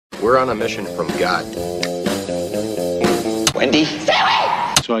We're on a mission from God. Wendy? So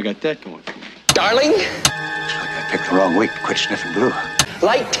I got that going for me. Darling? Looks like I picked the wrong week to quit sniffing glue.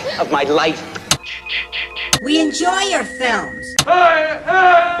 Light of my life. We enjoy your films. I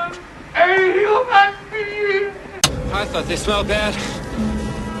am a human being. I thought they smelled bad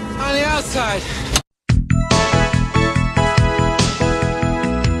on the outside.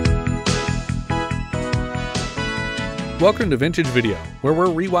 Welcome to Vintage Video, where we're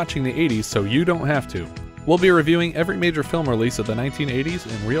rewatching the 80s so you don't have to. We'll be reviewing every major film release of the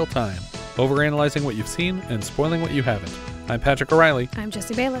 1980s in real time, overanalyzing what you've seen and spoiling what you haven't. I'm Patrick O'Reilly. I'm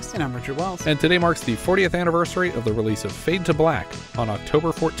Jesse Bayless. And I'm Richard Wells. And today marks the 40th anniversary of the release of Fade to Black on October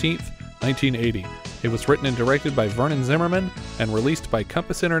 14th, 1980. It was written and directed by Vernon Zimmerman and released by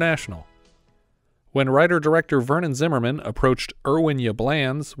Compass International. When writer-director Vernon Zimmerman approached Irwin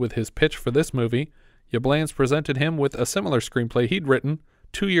Yablans with his pitch for this movie, Yablans presented him with a similar screenplay he'd written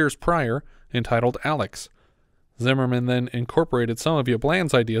 2 years prior entitled Alex. Zimmerman then incorporated some of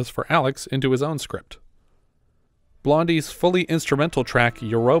Yablans' ideas for Alex into his own script. Blondie's fully instrumental track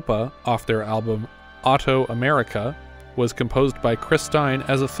Europa off their album Auto America was composed by Chris Stein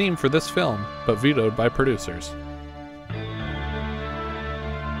as a theme for this film, but vetoed by producers.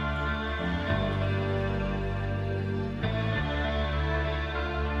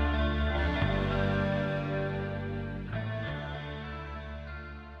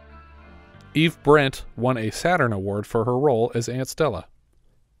 Eve Brent won a Saturn Award for her role as Aunt Stella.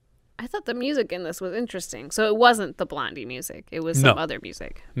 I thought the music in this was interesting. So it wasn't the Blondie music. It was some other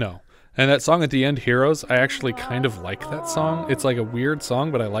music. No. And that song at the end, Heroes, I actually kind of like that song. It's like a weird song,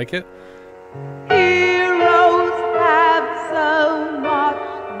 but I like it. Heroes have so much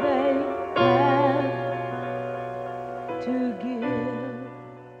they have to give.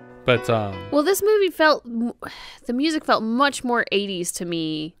 But well, this movie the music felt much more 80s to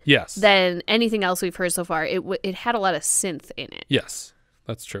me. Yes. Than anything else we've heard so far. It had a lot of synth in it. Yes,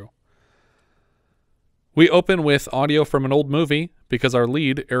 that's true. We open with audio from an old movie because our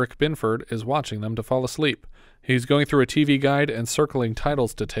lead, Eric Binford, is watching them to fall asleep. He's going through a TV guide and circling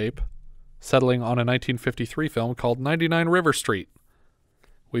titles to tape, settling on a 1953 film called 99 River Street.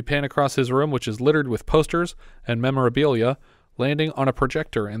 We pan across his room, which is littered with posters and memorabilia, landing on a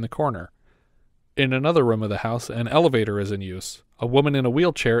projector in the corner. In another room of the house, an elevator is in use. A woman in a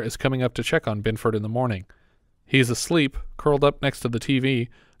wheelchair is coming up to check on Binford in the morning. He's asleep, curled up next to the TV,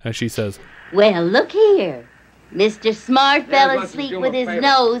 and she says, "Well, look here. Mr. Smart fell asleep with his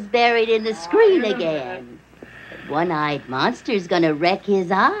nose buried in the screen again. That one-eyed monster's gonna wreck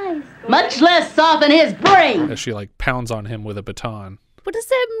his eyes, much less soften his brain." As she, pounds on him with a baton. What does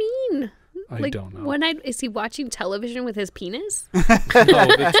that mean? I don't know. One-eyed, is he watching television with his penis? No,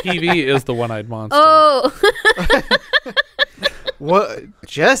 the TV is the one-eyed monster. Oh. What?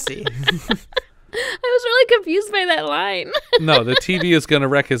 Jesse? I was really confused by that line. No, the TV is going to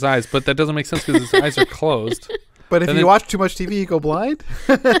wreck his eyes, but that doesn't make sense because his eyes are closed. But if you watch too much TV, you go blind?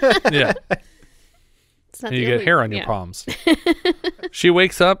 Yeah. And you get hair on your palms. She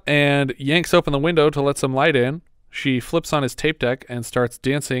wakes up and yanks open the window to let some light in. She flips on his tape deck and starts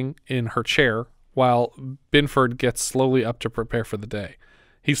dancing in her chair while Binford gets slowly up to prepare for the day.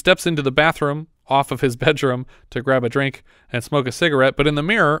 He steps into the bathroom off of his bedroom to grab a drink and smoke a cigarette, but in the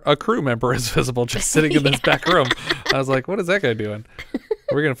mirror, a crew member is visible just sitting in this back room. I was like, what is that guy doing?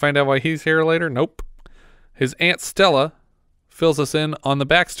 We're going to find out why he's here later? Nope. His Aunt Stella fills us in on the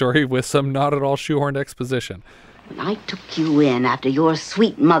backstory with some not at all shoehorned exposition. When I took you in after your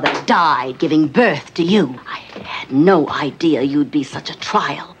sweet mother died giving birth to you, I had no idea you'd be such a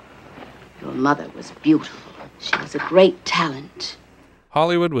trial. Your mother was beautiful. She was a great talent.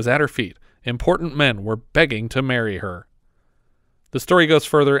 Hollywood was at her feet. Important men were begging to marry her. The story goes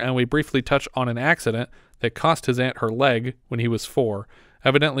further, and we briefly touch on an accident that cost his aunt her leg when he was 4.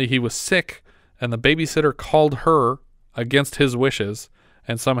 Evidently, he was sick, and the babysitter called her against his wishes,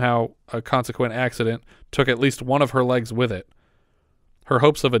 and somehow a consequent accident took at least one of her legs with it. Her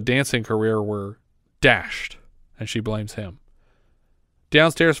hopes of a dancing career were dashed, and she blames him.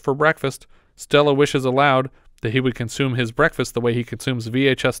 Downstairs for breakfast, Stella wishes aloud that he would consume his breakfast the way he consumes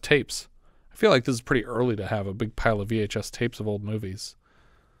VHS tapes. I feel like this is pretty early to have a big pile of VHS tapes of old movies.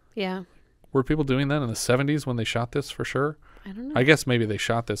 Yeah. Were people doing that in the 70s when they shot this for sure? I don't know. I guess maybe they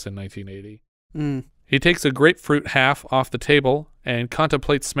shot this in 1980. He takes a grapefruit half off the table and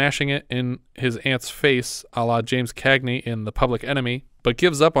contemplates smashing it in his aunt's face, a la James Cagney in The Public Enemy, but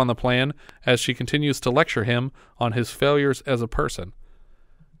gives up on the plan as she continues to lecture him on his failures as a person.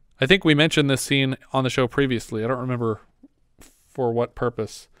 I think we mentioned this scene on the show previously. I don't remember for what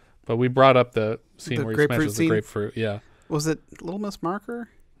purpose, but we brought up the scene where he smashes the grapefruit. Yeah. Was it Little Miss Marker?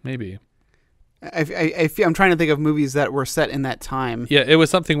 Maybe. I'm trying to think of movies that were set in that time. Yeah, it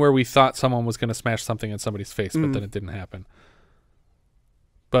was something where we thought someone was going to smash something in somebody's face, but then it didn't happen.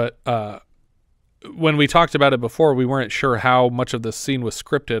 But when we talked about it before, we weren't sure how much of this scene was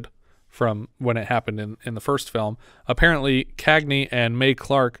scripted from when it happened in the first film. Apparently, Cagney and Mae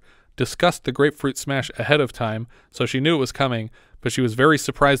Clark discussed the grapefruit smash ahead of time, so she knew it was coming, but she was very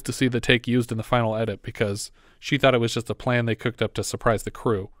surprised to see the take used in the final edit because she thought it was just a plan they cooked up to surprise the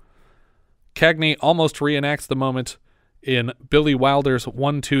crew. Cagney almost reenacts the moment in Billy Wilder's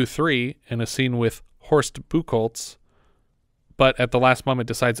 1, 2, 3 in a scene with Horst Buchholz, but at the last moment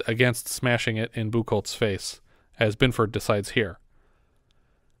decides against smashing it in Buchholz's face, as Binford decides here.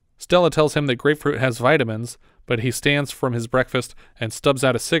 Stella tells him that grapefruit has vitamins, but he stands from his breakfast and stubs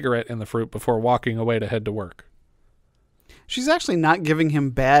out a cigarette in the fruit before walking away to head to work. She's actually not giving him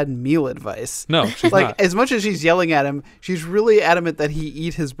bad meal advice. No, she's not. As much as she's yelling at him, she's really adamant that he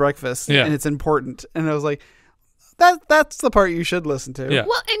eat his breakfast, and it's important. And I was like, that's the part you should listen to. Yeah.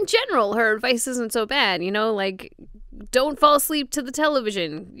 Well, in general, her advice isn't so bad. Like, don't fall asleep to the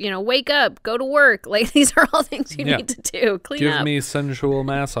television. Wake up, go to work. Like, these are all things you need to do. Clean up. Give me sensual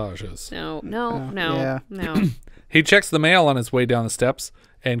massages. No. He checks the mail on his way down the steps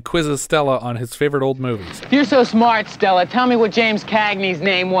and quizzes Stella on his favorite old movies. You're so smart, Stella. Tell me what James Cagney's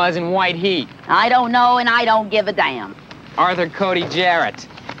name was in White Heat. I don't know, and I don't give a damn. Arthur Cody Jarrett.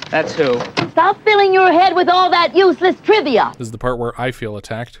 That's who. Stop filling your head with all that useless trivia. This is the part where I feel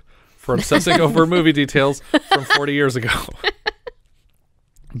attacked for obsessing over movie details from 40 years ago.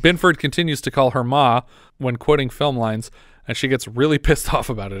 Binford continues to call her Ma when quoting film lines, and she gets really pissed off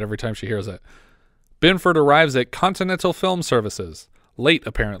about it every time she hears it. Binford arrives at Continental Film Services. Late,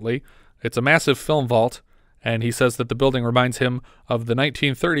 apparently. It's a massive film vault, and he says that the building reminds him of the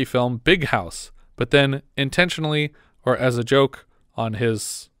 1930 film Big House, but then intentionally, or as a joke on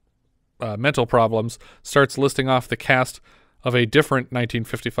his mental problems, starts listing off the cast of a different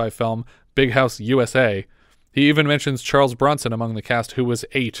 1955 film, Big House USA. He even mentions Charles Bronson among the cast, who was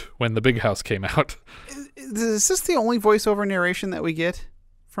 8 when the Big House came out. Is this the only voiceover narration that we get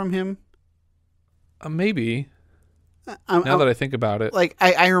from him? Maybe. Now that I think about it. Like,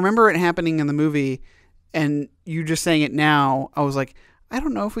 I remember it happening in the movie, and you just saying it now, I was like, I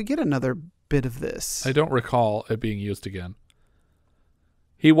don't know if we get another bit of this. I don't recall it being used again.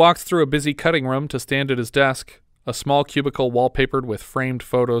 He walks through a busy cutting room to stand at his desk, a small cubicle wallpapered with framed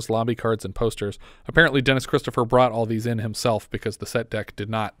photos, lobby cards, and posters. Apparently, Dennis Christopher brought all these in himself because the set deck did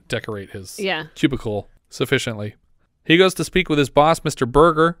not decorate his cubicle sufficiently. He goes to speak with his boss, Mr.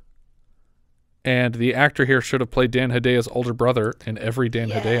 Berger, and the actor here should have played Dan Hedea's older brother in every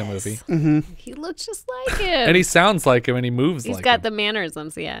Dan Hedaya movie. Mm-hmm. He looks just like him. And he sounds like him, and he moves like him. He's got the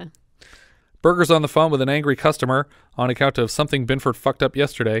mannerisms, yeah. Berger's on the phone with an angry customer on account of something Binford fucked up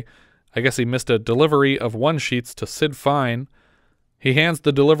yesterday. I guess he missed a delivery of one sheets to Sid Fine. He hands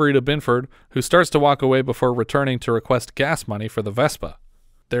the delivery to Binford, who starts to walk away before returning to request gas money for the Vespa.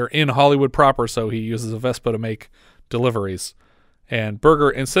 They're in Hollywood proper, so he uses a Vespa to make deliveries. And Berger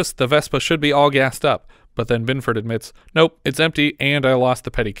insists the Vespa should be all gassed up, but then Binford admits, nope, it's empty, and I lost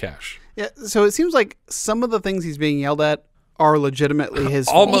the petty cash. Yeah, so it seems like some of the things he's being yelled at are legitimately his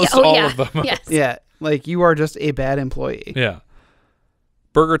fault. Almost all of them. Yes. Yeah, like, you are just a bad employee. Yeah.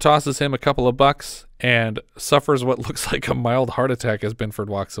 Berger tosses him a couple of bucks and suffers what looks like a mild heart attack as Binford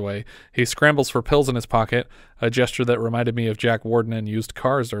walks away. He scrambles for pills in his pocket, a gesture that reminded me of Jack Warden in Used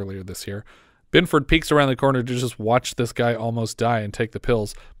Cars earlier this year. Binford peeks around the corner to just watch this guy almost die and take the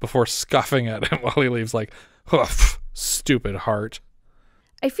pills before scoffing at him while he leaves like, stupid heart.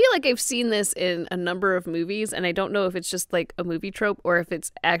 I feel like I've seen this in a number of movies, and I don't know if it's just like a movie trope or if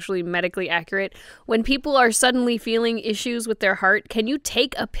it's actually medically accurate. When people are suddenly feeling issues with their heart, can you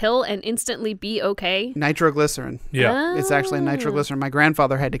take a pill and instantly be okay? Nitroglycerin. Yeah. It's actually nitroglycerin. My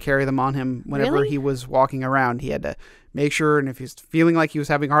grandfather had to carry them on him whenever he was walking around. He had to make sure, and if he's feeling like he was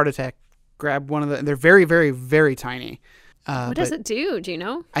having a heart attack, grab one of the. They're very, very, very tiny. What does it do? Do you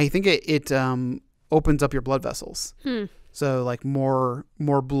know? I think it opens up your blood vessels. So like more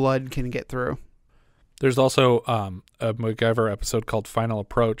blood can get through. There's also a MacGyver episode called Final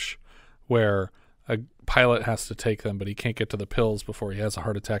Approach where a pilot has to take them, but he can't get to the pills before he has a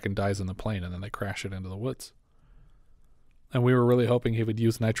heart attack and dies in the plane, and then they crash it into the woods. And we were really hoping he would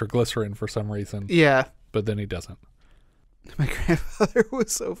use nitroglycerin for some reason. Yeah. But then he doesn't. My grandfather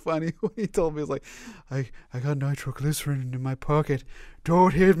was so funny when he told me, he was like, I got nitroglycerin in my pocket.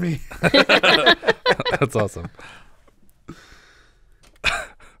 Don't hit me. That's awesome.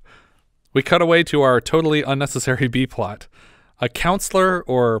 We cut away to our totally unnecessary B plot. a counselor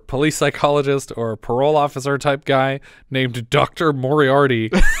or police psychologist or parole officer type guy named Dr.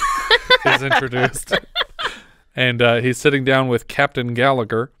 Moriarty is introduced. And he's sitting down with Captain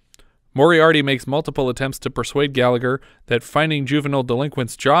Gallagher. Moriarty makes multiple attempts to persuade Gallagher that finding juvenile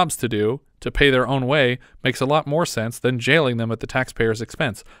delinquents jobs to do to pay their own way makes a lot more sense than jailing them at the taxpayer's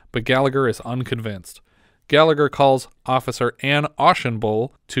expense, but Gallagher is unconvinced. Gallagher calls Officer Anne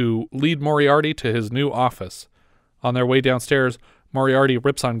Oshenbull to lead Moriarty to his new office. On their way downstairs, Moriarty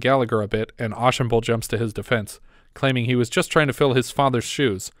rips on Gallagher a bit, and Oshenbull jumps to his defense, claiming he was just trying to fill his father's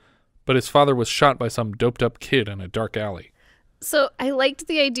shoes, but his father was shot by some doped-up kid in a dark alley. So I liked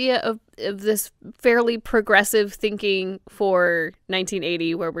the idea of this fairly progressive thinking for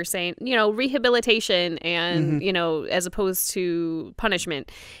 1980 where we're saying, rehabilitation and, as opposed to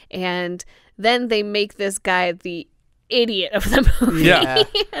punishment. And then they make this guy the idiot of the movie. Yeah.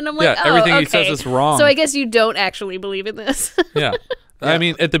 And I'm like, everything okay. he says is wrong. So I guess you don't actually believe in this. Yeah. I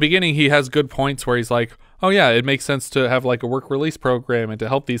mean, at the beginning, he has good points where he's like, oh, yeah, it makes sense to have like a work release program and to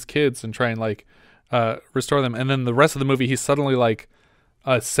help these kids and try and like restore them. And then the rest of the movie, he's suddenly like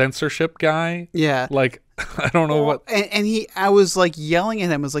a censorship guy. Yeah. Like, I don't know what. And I was like yelling at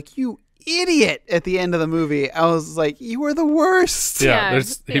him. I was like, you idiot at the end of the movie. I was like, you are the worst. Yeah.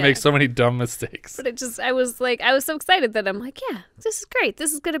 He makes so many dumb mistakes. But I was so excited that I'm like, yeah, this is great.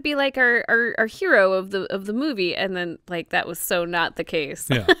 This is going to be like our hero of the movie. And then like, that was so not the case.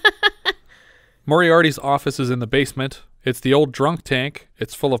 Yeah. Moriarty's office is in the basement. It's the old drunk tank.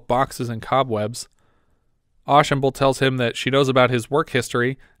 It's full of boxes and cobwebs. Oshenbull tells him that she knows about his work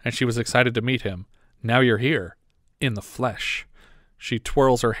history and she was excited to meet him. Now you're here, in the flesh. She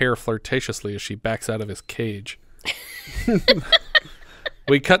twirls her hair flirtatiously as she backs out of his cage.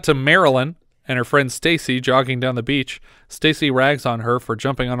 We cut to Marilyn and her friend Stacy jogging down the beach. Stacy rags on her for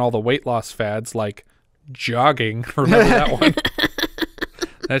jumping on all the weight loss fads like jogging. Remember that one?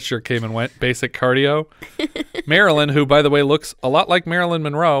 That sure came and went. Basic cardio. Marilyn, who, by the way, looks a lot like Marilyn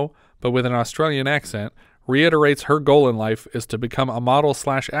Monroe, but with an Australian accent, reiterates her goal in life is to become a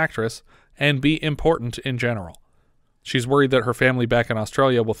model/actress and be important in general. She's worried that her family back in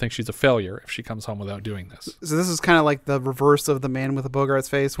Australia will think she's a failure if she comes home without doing this. So this is kind of like the reverse of The Man with a Bogart's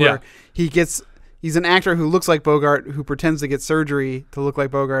Face, where he's an actor who looks like Bogart, who pretends to get surgery to look like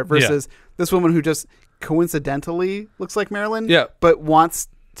Bogart, versus this woman who just coincidentally looks like Marilyn, but wants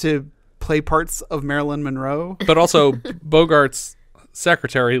to play parts of Marilyn Monroe. But also, Bogart's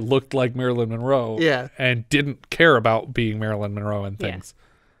secretary looked like Marilyn Monroe and didn't care about being Marilyn Monroe and things.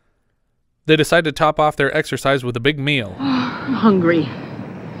 They decide to top off their exercise with a big meal. I'm hungry.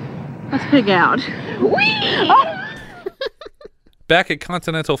 Let's pig out. Back at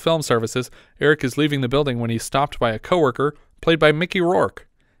Continental Film Services, Eric is leaving the building when he's stopped by a coworker played by Mickey Rourke.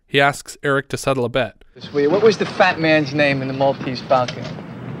 He asks Eric to settle a bet. What was the fat man's name in the Maltese Falcon?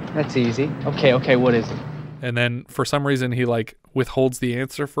 That's easy. Okay, what is it? And then for some reason he like withholds the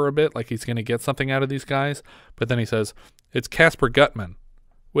answer for a bit, like he's going to get something out of these guys. But then he says, it's Casper Gutman,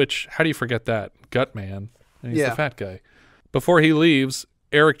 which, how do you forget that? Gutman. And he's the fat guy. Before he leaves,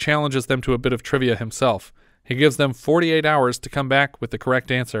 Eric challenges them to a bit of trivia himself. He gives them 48 hours to come back with the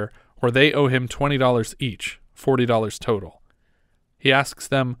correct answer, or they owe him $20 each, $40 total. He asks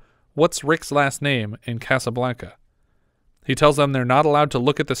them, what's Rick's last name in Casablanca? He tells them they're not allowed to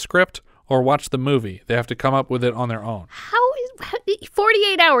look at the script or watch the movie. They have to come up with it on their own.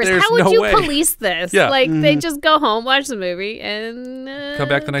 48 hours? There's how would no you way. police this? Yeah. Like, they just go home, watch the movie, and come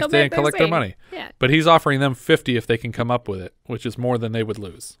back the next day and collect their money. Yeah. But he's offering them $50 if they can come up with it, which is more than they would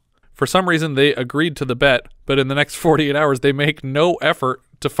lose. For some reason, they agreed to the bet, but in the next 48 hours, they make no effort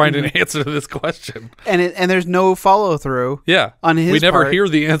to find an answer to this question. And there's no follow-through on his We never part. hear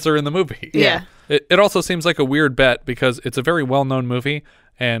the answer in the movie. Yeah. It also seems like a weird bet because it's a very well-known movie,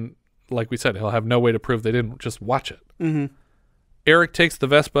 and like we said, he'll have no way to prove they didn't just watch it. Mm-hmm. Eric takes the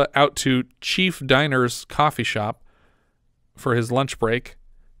Vespa out to Chief Diner's coffee shop for his lunch break.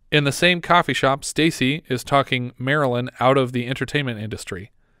 In the same coffee shop, Stacy is talking Marilyn out of the entertainment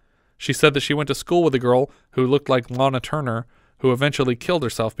industry. She said that she went to school with a girl who looked like Lana Turner, who eventually killed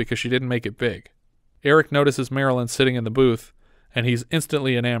herself because she didn't make it big. Eric notices Marilyn sitting in the booth, and he's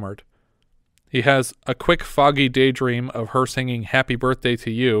instantly enamored. He has a quick, foggy daydream of her singing Happy Birthday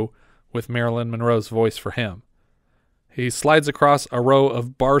to You with Marilyn Monroe's voice for him. He slides across a row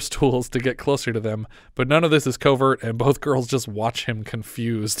of bar stools to get closer to them, but none of this is covert, and both girls just watch him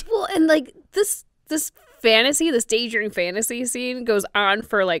confused. Well, and like this fantasy, this daydream fantasy scene goes on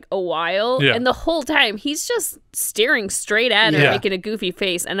for like a while, and the whole time he's just staring straight at her, making a goofy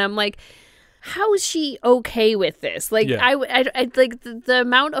face, and I'm like, How is she okay with this? Like, Yeah. I like the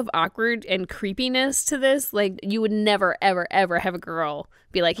amount of awkward and creepiness to this. Like, you would never, ever, ever have a girl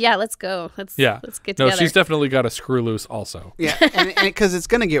be like, yeah, let's go. Let's get together. No, she's definitely got a screw loose also. Yeah, and because it's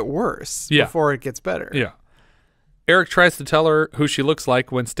going to get worse before it gets better. Yeah. Eric tries to tell her who she looks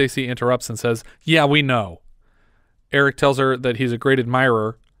like when Stacy interrupts and says, yeah, we know. Eric tells her that he's a great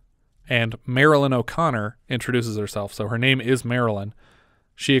admirer, and Marilyn O'Connor introduces herself. So her name is Marilyn.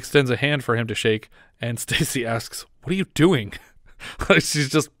 She extends a hand for him to shake, and Stacy asks, what are you doing? She's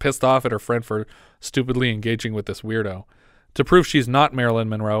just pissed off at her friend for stupidly engaging with this weirdo. To prove she's not Marilyn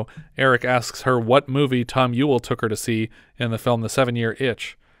Monroe, Eric asks her what movie Tom Ewell took her to see in the film The 7-Year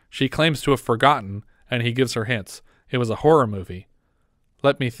Itch. She claims to have forgotten, and he gives her hints. It was a horror movie.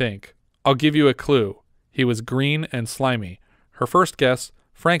 Let me think. I'll give you a clue. He was green and slimy. Her first guess,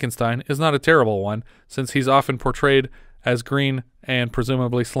 Frankenstein, is not a terrible one, since he's often portrayed as green and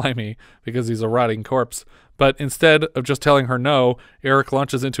presumably slimy because he's a rotting corpse. But instead of just telling her no, Eric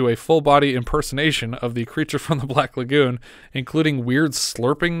launches into a full-body impersonation of the creature from the Black Lagoon, including weird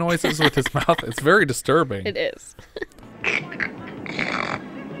slurping noises with his mouth. It's very disturbing. It is.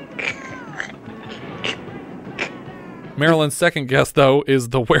 Marilyn's second guess, though, is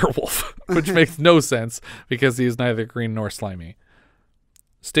the werewolf, which makes no sense because he is neither green nor slimy.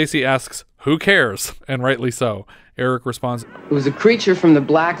 Stacy asks, who cares? And rightly so. Eric responds, It was a creature from the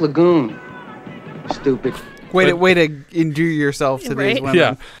Black Lagoon. Stupid. Way to endear yourself to these women.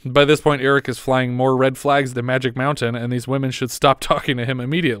 Yeah. By this point, Eric is flying more red flags than Magic Mountain, and these women should stop talking to him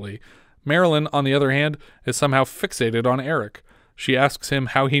immediately. Marilyn, on the other hand, is somehow fixated on Eric. She asks him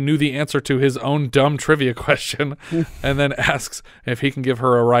how he knew the answer to his own dumb trivia question, and then asks if he can give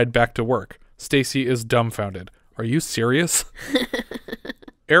her a ride back to work. Stacy is dumbfounded. Are you serious?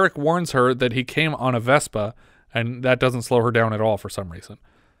 Eric warns her that he came on a Vespa, and that doesn't slow her down at all for some reason.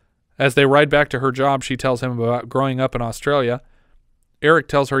 As they ride back to her job, she tells him about growing up in Australia. Eric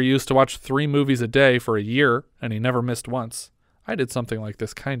tells her he used to watch 3 movies a day for a year, and he never missed once. I did something like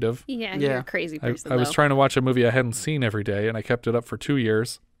this, kind of. Yeah, you're a crazy person, I was trying to watch a movie I hadn't seen every day, and I kept it up for 2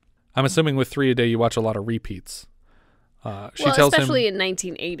 years. I'm assuming with 3 a day, you watch a lot of repeats. She tells especially him, in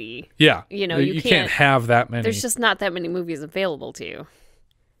 1980. Yeah. You know, you can't have that many. There's just not that many movies available to you.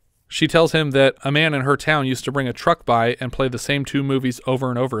 She tells him that a man in her town used to bring a truck by and play the same 2 movies over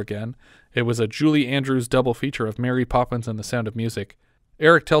and over again. It was a Julie Andrews double feature of Mary Poppins and The Sound of Music.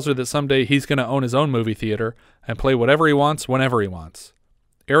 Eric tells her that someday he's going to own his own movie theater and play whatever he wants whenever he wants.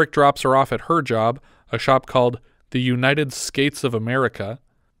 Eric drops her off at her job, a shop called the United Skates of America.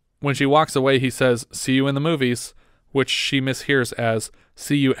 When she walks away, he says, see you in the movies, which she mishears as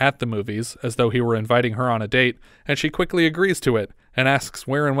see you at the movies, as though he were inviting her on a date, and she quickly agrees to it and asks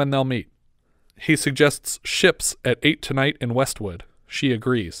where and when they'll meet. He suggests Ships at 8 tonight in Westwood. She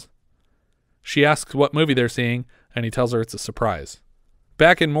agrees. She asks what movie they're seeing, and he tells her it's a surprise.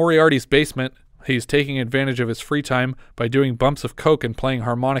 Back in Moriarty's basement, he's taking advantage of his free time by doing bumps of coke and playing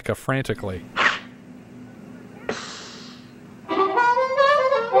harmonica frantically. He's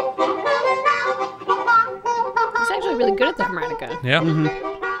actually really good at the harmonica. Yeah.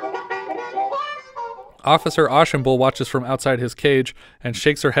 Officer Oshenbull watches from outside his cage and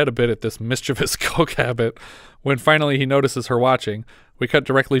shakes her head a bit at this mischievous coke habit. When finally he notices her watching, we cut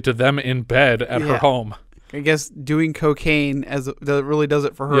directly to them in bed at her home. I guess doing cocaine that really does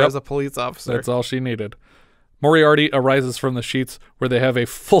it for her as a police officer. That's all she needed. Moriarty arises from the sheets where they have a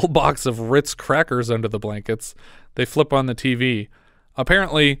full box of Ritz crackers under the blankets. They flip on the TV.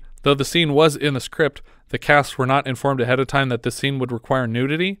 Apparently, though the scene was in the script, the cast were not informed ahead of time that this scene would require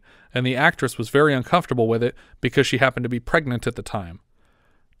nudity, and the actress was very uncomfortable with it because she happened to be pregnant at the time.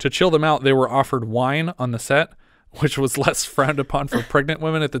 To chill them out, they were offered wine on the set, which was less frowned upon for pregnant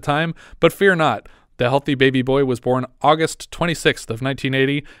women at the time, but fear not. The healthy baby boy was born August 26th of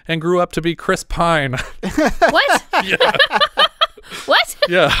 1980 and grew up to be Chris Pine. What? Yeah. What?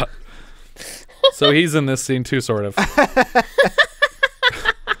 Yeah. So he's in this scene too, sort of.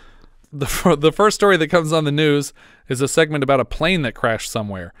 The first story that comes on the news is a segment about a plane that crashed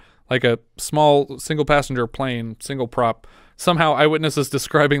somewhere, like a small single-passenger plane, single prop. Somehow, eyewitnesses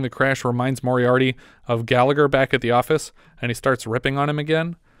describing the crash reminds Moriarty of Gallagher back at the office, and he starts ripping on him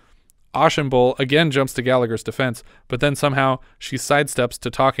again. Oshenbull again jumps to Gallagher's defense, but then somehow she sidesteps to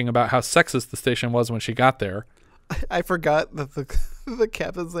talking about how sexist the station was when she got there. I forgot that the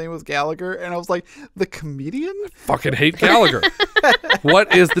captain's name was Gallagher, and I was like, the comedian? I fucking hate Gallagher.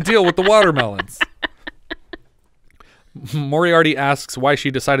 What is the deal with the watermelons? Moriarty asks why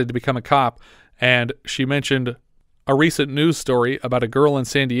she decided to become a cop, and she mentioned a recent news story about a girl in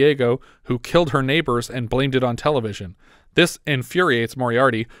San Diego who killed her neighbors and blamed it on television. This infuriates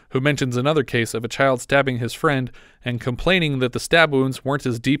Moriarty, who mentions another case of a child stabbing his friend and complaining that the stab wounds weren't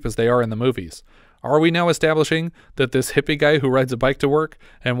as deep as they are in the movies. Are we now establishing that this hippie guy who rides a bike to work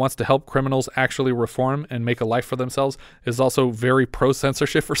and wants to help criminals actually reform and make a life for themselves is also very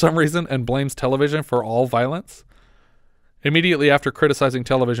pro-censorship for some reason and blames television for all violence? Immediately after criticizing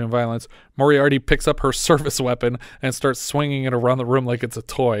television violence, Moriarty picks up her service weapon and starts swinging it around the room like it's a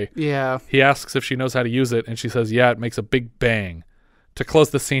toy. Yeah. He asks if she knows how to use it, and she says, yeah, it makes a big bang. To close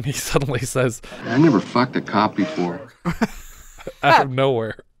the scene, he suddenly says, I never fucked a cop before. Out of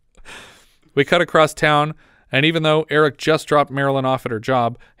nowhere. We cut across town, and even though Eric just dropped Marilyn off at her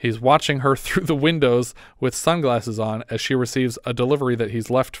job, he's watching her through the windows with sunglasses on as she receives a delivery that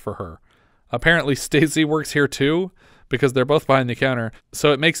he's left for her. Apparently, Stacy works here too, because they're both behind the counter,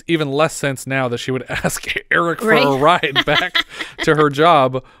 so it makes even less sense now that she would ask Eric for a ride back to her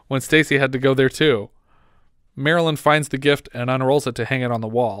job when Stacy had to go there too. Marilyn finds the gift and unrolls it to hang it on the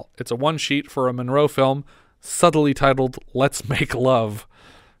wall. It's a one-sheet for a Monroe film, subtly titled Let's Make Love.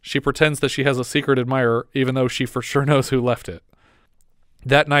 She pretends that she has a secret admirer, even though she for sure knows who left it.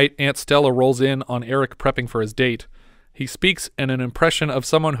 That night, Aunt Stella rolls in on Eric prepping for his date. He speaks in an impression of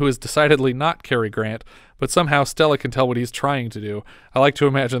someone who is decidedly not Cary Grant, but somehow Stella can tell what he's trying to do. I like to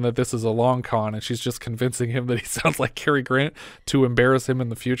imagine that this is a long con and she's just convincing him that he sounds like Cary Grant to embarrass him in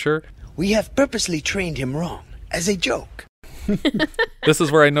the future. We have purposely trained him wrong, as a joke. This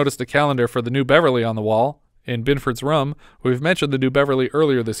is where I noticed a calendar for the New Beverly on the wall. In Binford's room, we've mentioned the New Beverly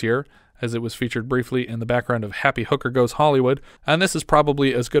earlier this year, as it was featured briefly in the background of Happy Hooker Goes Hollywood, and this is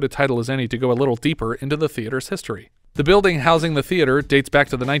probably as good a title as any to go a little deeper into the theater's history. The building housing the theater dates back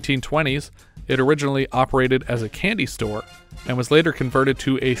to the 1920s. It originally operated as a candy store and was later converted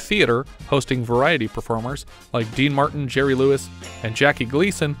to a theater hosting variety performers like Dean Martin, Jerry Lewis, and Jackie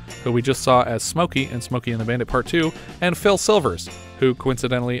Gleason, who we just saw as Smokey in Smokey and the Bandit Part 2, and Phil Silvers, who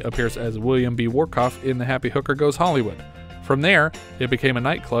coincidentally appears as William B. Warkoff in The Happy Hooker Goes Hollywood. From there, it became a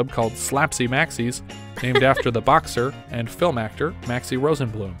nightclub called Slapsy Maxie's, named after the boxer and film actor Maxie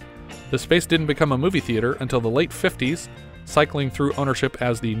Rosenblum. The space didn't become a movie theater until the late 50s, cycling through ownership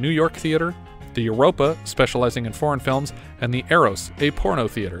as the New York Theater, the Europa, specializing in foreign films, and the Eros, a porno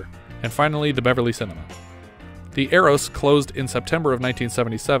theater, and finally the Beverly Cinema. The Eros closed in September of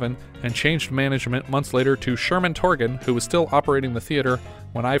 1977 and changed management months later to Sherman Torgan, who was still operating the theater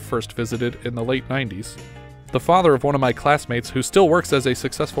when I first visited in the late 90s. The father of one of my classmates, who still works as a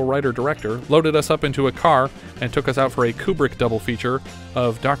successful writer-director, loaded us up into a car and took us out for a Kubrick double feature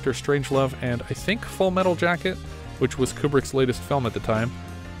of Dr. Strangelove and, I think, Full Metal Jacket, which was Kubrick's latest film at the time.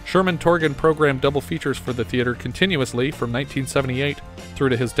 Sherman Torgan programmed double features for the theater continuously from 1978 through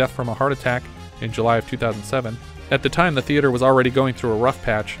to his death from a heart attack in July of 2007. At the time, the theater was already going through a rough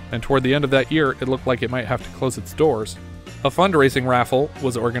patch, and toward the end of that year, it looked like it might have to close its doors. A fundraising raffle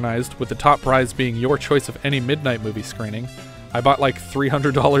was organized, with the top prize being your choice of any midnight movie screening. I bought like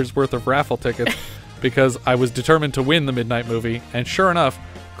 $300 worth of raffle tickets because I was determined to win the midnight movie, and sure enough,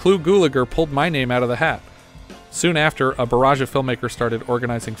 Clu Gulager pulled my name out of the hat. Soon after, a barrage of filmmakers started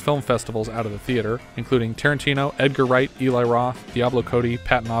organizing film festivals out of the theater, including Tarantino, Edgar Wright, Eli Roth, Diablo Cody,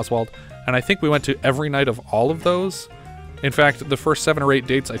 Patton Oswalt, and I think we went to every night of all of those. In fact, the first 7 or 8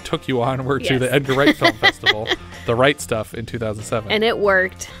 dates I took you on were to the Edgar Wright Film Festival, The Right Stuff, in 2007. And it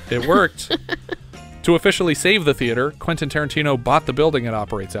worked. It worked. To officially save the theater, Quentin Tarantino bought the building it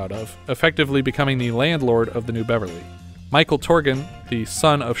operates out of, effectively becoming the landlord of the New Beverly. Michael Torgan, the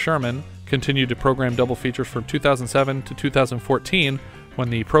son of Sherman, continued to program double features from 2007 to 2014, when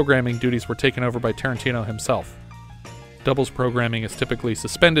the programming duties were taken over by Tarantino himself. Doubles programming is typically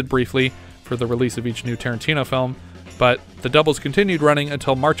suspended briefly for the release of each new Tarantino film, but the doubles continued running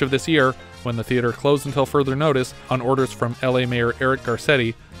until March of this year, when the theater closed until further notice on orders from LA Mayor Eric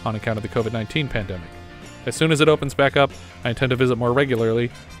Garcetti on account of the COVID-19 pandemic. As soon as it opens back up, I intend to visit more regularly,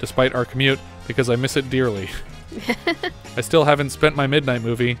 despite our commute, because I miss it dearly. I still haven't spent my midnight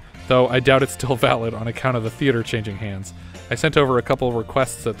movie, though I doubt it's still valid on account of the theater changing hands. I sent over a couple of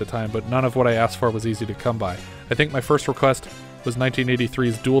requests at the time, but none of what I asked for was easy to come by. I think my first request was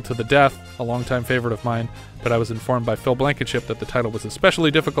 1983's Duel to the Death, a longtime favorite of mine, but I was informed by Phil Blankenship that the title was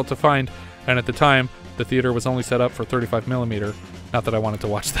especially difficult to find, and at the time, the theater was only set up for 35mm, not that I wanted to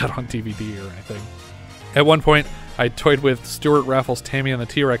watch that on DVD or anything. At one point, I toyed with Stuart Raffles' Tammy and the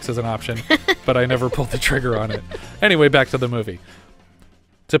T-Rex as an option, but I never pulled the trigger on it. Anyway, back to the movie.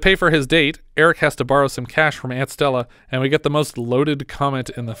 To pay for his date, Eric has to borrow some cash from Aunt Stella, and we get the most loaded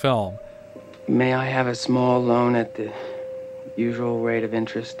comment in the film. May I have a small loan at the usual rate of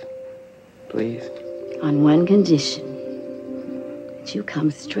interest, please? On one condition, that you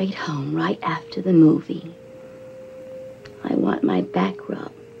come straight home right after the movie. I want my back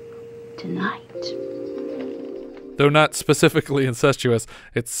rub tonight. Though not specifically incestuous,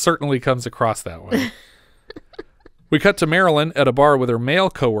 it certainly comes across that way. We cut to Marilyn at a bar with her male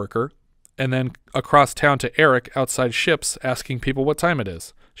coworker, and then across town to Eric outside Ships asking people what time it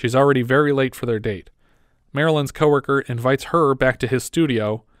is. She's already very late for their date. Marilyn's coworker invites her back to his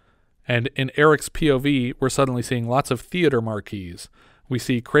studio, and in Eric's POV, we're suddenly seeing lots of theater marquees. We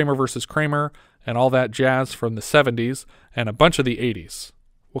see Kramer versus Kramer and all that jazz from the 70s and a bunch of the 80s.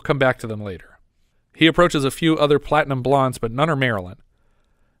 We'll come back to them later. He approaches a few other platinum blondes, but none are Marilyn.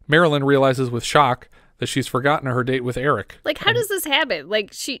 Marilyn realizes with shock that she's forgotten her date with Eric. Like, how does this happen?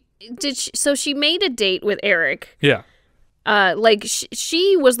 Like, she made a date with Eric. Yeah.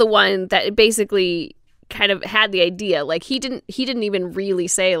 She was the one that basically kind of had the idea. Like, he didn't even really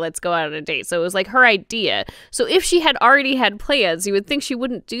say, let's go out on a date. So it was like her idea. So if she had already had plans, you would think she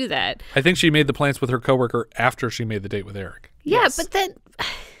wouldn't do that. I think she made the plans with her coworker after she made the date with Eric. Yeah, Yes. but then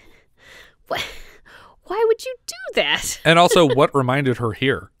why would you do that? And also, what reminded her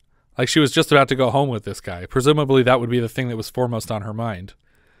here? Like, she was just about to go home with this guy. Presumably, that would be the thing that was foremost on her mind.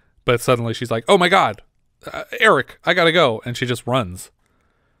 But suddenly she's like, oh my God, Eric, I gotta go. And she just runs.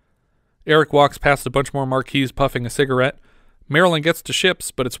 Eric walks past a bunch more marquees puffing a cigarette. Marilyn gets to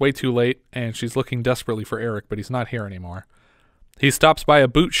Ships, but it's way too late, and she's looking desperately for Eric, but he's not here anymore. He stops by a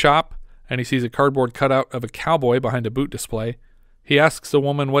boot shop, and he sees a cardboard cutout of a cowboy behind a boot display. He asks the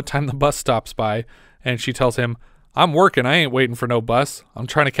woman what time the bus stops by, and she tells him, I'm working, I ain't waiting for no bus. I'm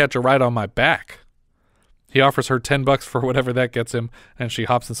trying to catch a ride on my back. He offers her $10 for whatever that gets him, and she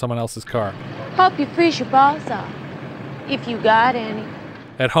hops in someone else's car. Hope you freeze your balls off, if you got any.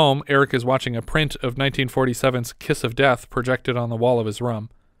 At home, Eric is watching a print of 1947's Kiss of Death projected on the wall of his room.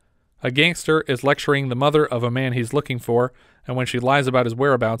 A gangster is lecturing the mother of a man he's looking for, and when she lies about his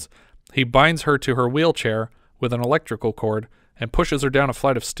whereabouts, he binds her to her wheelchair with an electrical cord and pushes her down a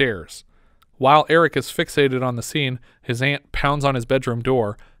flight of stairs. While Eric is fixated on the scene, his aunt pounds on his bedroom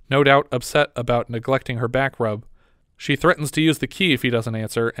door, no doubt upset about neglecting her back rub. She threatens to use the key if he doesn't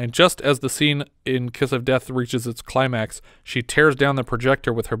answer, and just as the scene in Kiss of Death reaches its climax, she tears down the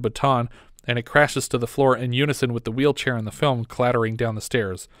projector with her baton, and it crashes to the floor in unison with the wheelchair in the film clattering down the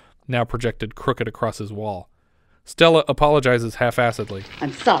stairs, now projected crooked across his wall. Stella apologizes half-assedly.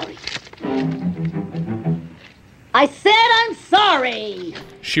 I'm sorry. I said I'm sorry!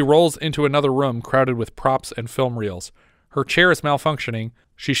 She rolls into another room crowded with props and film reels. Her chair is malfunctioning.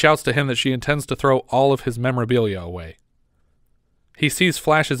 She shouts to him that she intends to throw all of his memorabilia away. He sees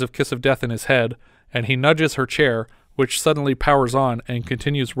flashes of Kiss of Death in his head, and he nudges her chair, which suddenly powers on and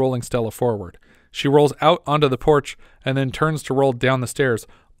continues rolling Stella forward. She rolls out onto the porch and then turns to roll down the stairs,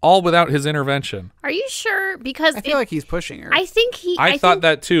 all without his intervention. Are you sure? Because I feel like he's pushing her. I think he... I thought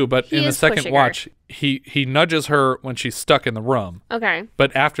that too, but he in the is second pushing watch, he nudges her when she's stuck in the room. Okay.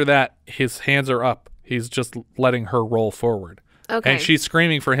 But after that, his hands are up. He's just letting her roll forward. Okay. And she's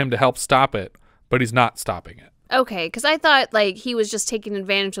screaming for him to help stop it, but he's not stopping it. Okay, because I thought like he was just taking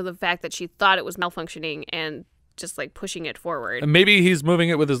advantage of the fact that she thought it was malfunctioning and just like pushing it forward. And maybe he's moving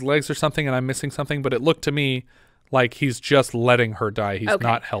it with his legs or something and I'm missing something, but it looked to me like he's just letting her die. He's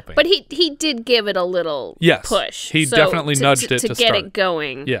not helping. But he did give it a little push. He definitely nudged it to get start. it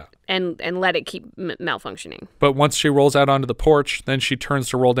going. Yeah. And let it keep malfunctioning. But once she rolls out onto the porch, then she turns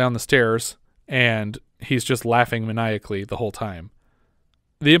to roll down the stairs and he's just laughing maniacally the whole time.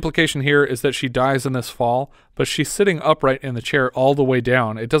 The implication here is that she dies in this fall, but she's sitting upright in the chair all the way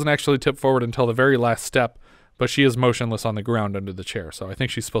down. It doesn't actually tip forward until the very last step, but she is motionless on the ground under the chair. So I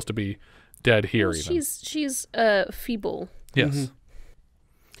think she's supposed to be dead here. Well, even. She's feeble. Yes. Mm-hmm.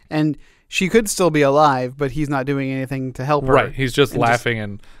 And she could still be alive, but he's not doing anything to help her. Right. He's just laughing,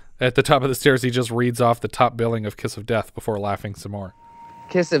 and at the top of the stairs, he just reads off the top billing of Kiss of Death before laughing some more.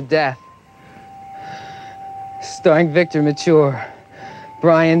 Kiss of Death. Starring Victor Mature,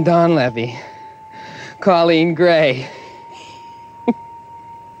 Brian Donlevy, Colleen Gray.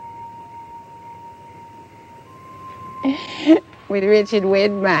 With Richard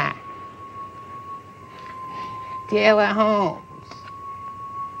Widmark, Taylor Holmes,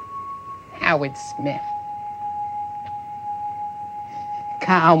 Howard Smith,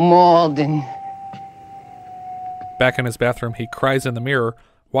 Kyle Malden. Back in his bathroom, he cries in the mirror,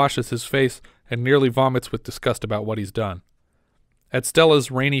 washes his face, and nearly vomits with disgust about what he's done. At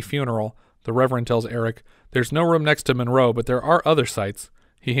Stella's rainy funeral, the Reverend tells Eric there's no room next to Monroe, but there are other sites.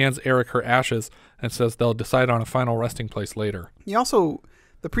 He hands Eric her ashes and says they'll decide on a final resting place later.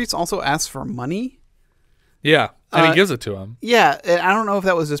 The priest also asks for money. Yeah, and he gives it to him. Yeah, I don't know if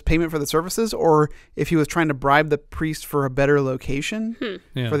that was just payment for the services or if he was trying to bribe the priest for a better location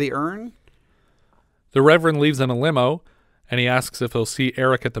for the urn. The Reverend leaves in a limo, and he asks if he'll see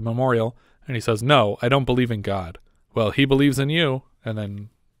Eric at the memorial, and he says, "No, I don't believe in God." "Well, he believes in you." And then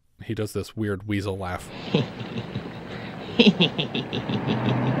he does this weird weasel laugh. Like,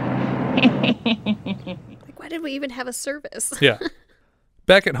 why did we even have a service? Yeah.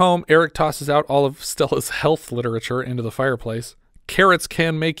 Back at home, Eric tosses out all of Stella's health literature into the fireplace. "Carrots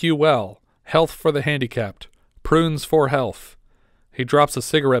can make you well. Health for the handicapped. Prunes for health." He drops a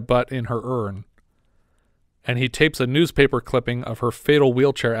cigarette butt in her urn. And he tapes a newspaper clipping of her fatal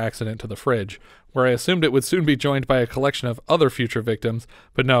wheelchair accident to the fridge, where I assumed it would soon be joined by a collection of other future victims,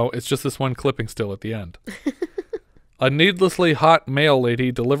 but no, it's just this one clipping still at the end. A needlessly hot mail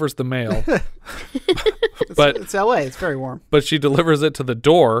lady delivers the mail. But it's LA. It's very warm. But she delivers it to the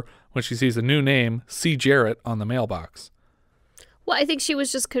door when she sees a new name, C. Jarrett, on the mailbox. Well, I think she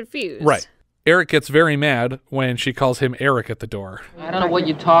was just confused. Right. Eric gets very mad when she calls him Eric at the door. I don't know what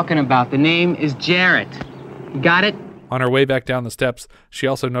you're talking about. The name is Jarrett. Got it? On her way back down the steps, she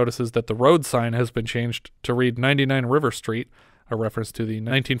also notices that the road sign has been changed to read 99 River Street, a reference to the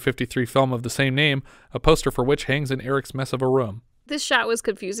 1953 film of the same name, a poster for which hangs in Eric's mess of a room. This shot was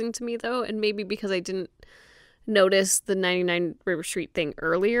confusing to me, though, and maybe because I didn't notice the 99 River Street thing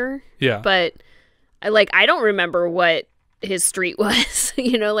earlier. Yeah. But I don't remember what his street was.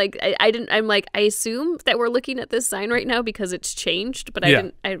 I assume that we're looking at this sign right now because it's changed, but I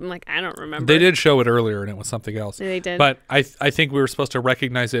don't remember. They did show it earlier and it was something else. They did. But I think we were supposed to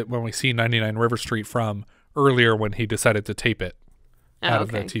recognize it when we see 99 River Street from earlier when he decided to tape it out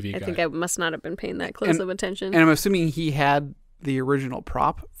of the TV guide. I think I must not have been paying that close of attention. And I'm assuming he had the original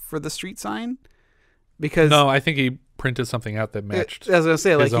prop for the street sign because no, I think he printed something out that matched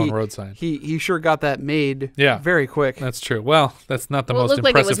his own road sign. He sure got that made very quick. That's true. Well, that's not the most impressive thing.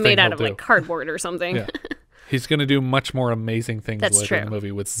 It looked like it was made out of like cardboard or something. Yeah. He's going to do much more amazing things That's later true. in the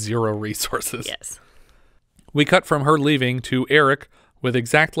movie with zero resources. Yes. We cut from her leaving to Eric with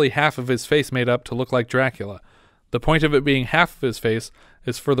exactly half of his face made up to look like Dracula. The point of it being half of his face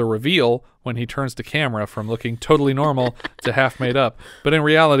is for the reveal when he turns to camera from looking totally normal to half made up. But in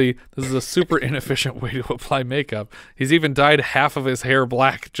reality, this is a super inefficient way to apply makeup. He's even dyed half of his hair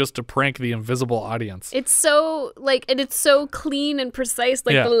black just to prank the invisible audience. It's so and it's so clean and precise,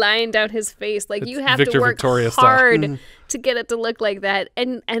 the line down his face. Like, it's you have Victor to work Victoria hard to get it to look like that.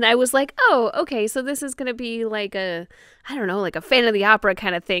 And I was like, oh, okay, so this is gonna be like a Fan of the Opera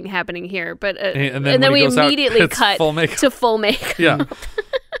kind of thing happening here. But and then we immediately cut to full makeup. Yeah.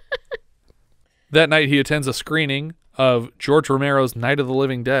 That night, he attends a screening of George Romero's Night of the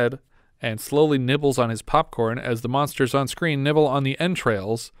Living Dead and slowly nibbles on his popcorn as the monsters on screen nibble on the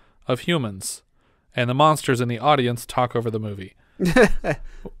entrails of humans. And the monsters in the audience talk over the movie.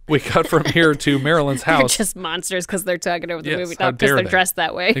 We cut from here to Marilyn's house. They're just monsters because they're talking over the movie, how not because dare they're they? dressed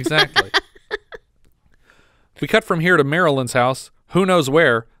that way. Exactly. We cut from here to Marilyn's house. Who knows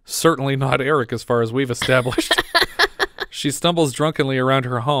where? Certainly not Eric, as far as we've established. She stumbles drunkenly around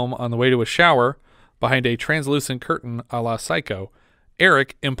her home on the way to a shower behind a translucent curtain a la Psycho.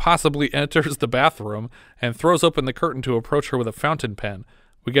 Eric impossibly enters the bathroom and throws open the curtain to approach her with a fountain pen.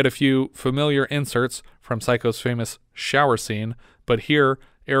 We get a few familiar inserts from Psycho's famous shower scene, but here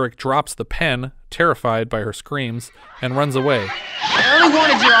Eric drops the pen, terrified by her screams, and runs away. I only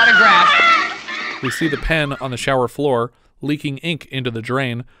wanted your autograph. We see the pen on the shower floor, leaking ink into the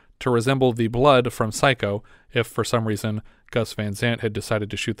drain to resemble the blood from Psycho, if for some reason Gus Van Sant had decided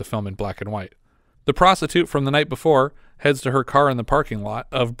to shoot the film in black and white. The prostitute from the night before heads to her car in the parking lot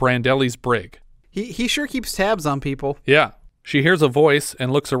of Brandelli's Brig. He sure keeps tabs on people. Yeah. She hears a voice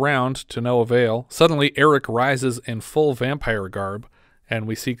and looks around to no avail. Suddenly, Eric rises in full vampire garb, and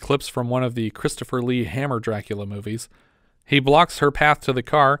we see clips from one of the Christopher Lee Hammer Dracula movies. He blocks her path to the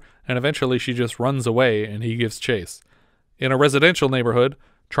car, and eventually she just runs away, and he gives chase. In a residential neighborhood,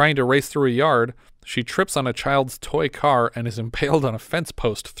 trying to race through a yard, she trips on a child's toy car and is impaled on a fence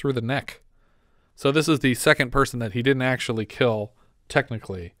post through the neck. So this is the second person that he didn't actually kill,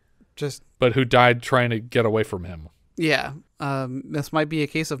 technically, but who died trying to get away from him. Yeah. This might be a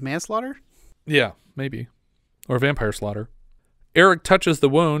case of manslaughter? Yeah, maybe. Or vampire slaughter. Eric touches the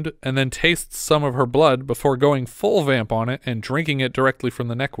wound and then tastes some of her blood before going full vamp on it and drinking it directly from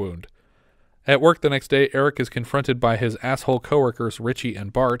the neck wound. At work the next day, Eric is confronted by his asshole coworkers Richie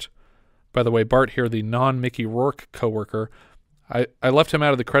and Bart. By the way, Bart here, the non-Mickey Rourke coworker. I left him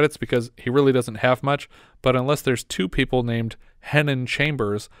out of the credits because he really doesn't have much, but unless there's two people named Hennen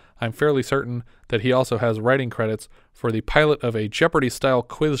Chambers, I'm fairly certain that he also has writing credits for the pilot of a Jeopardy-style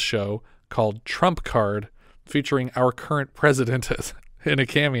quiz show called Trump Card, featuring our current president in a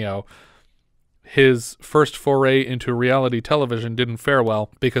cameo. His first foray into reality television didn't fare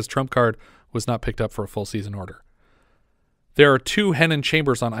well because Trump Card was not picked up for a full season order. There are 2 Hennen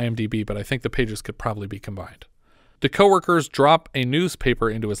chambers on IMDb, but I think the pages could probably be combined. The coworkers drop a newspaper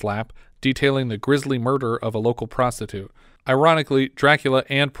into his lap detailing the grisly murder of a local prostitute. Ironically, Dracula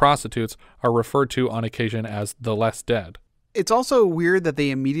and prostitutes are referred to on occasion as the less dead. It's also weird that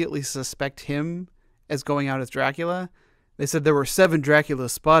they immediately suspect him as going out as Dracula. They said there were 7 Draculas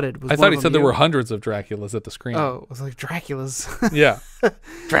spotted. I thought he said there were hundreds of Draculas at the screen. Oh, it was like Draculas. Yeah.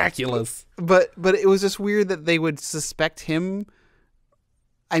 Draculas. But it was just weird that they would suspect him.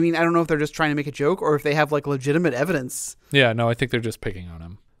 I mean, I don't know if they're just trying to make a joke or if they have like legitimate evidence. Yeah, no, I think they're just picking on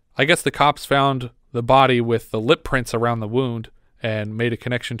him. I guess the cops found the body with the lip prints around the wound and made a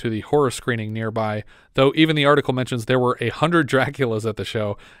connection to the horror screening nearby, though even the article mentions there were 100 Draculas at the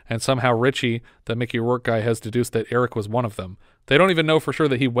show, and somehow Richie, the Mickey Rourke guy, has deduced that Eric was one of them. They don't even know for sure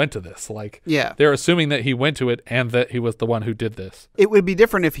that he went to this. Yeah. They're assuming that he went to it and that he was the one who did this. It would be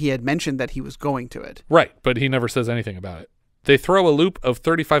different if he had mentioned that he was going to it. Right, but he never says anything about it. They throw a loop of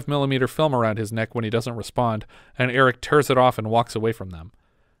 35mm film around his neck when he doesn't respond, and Eric tears it off and walks away from them.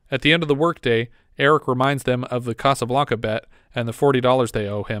 At the end of the workday, Eric reminds them of the Casablanca bet and the $40 they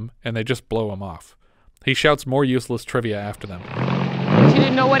owe him, and they just blow him off. He shouts more useless trivia after them. You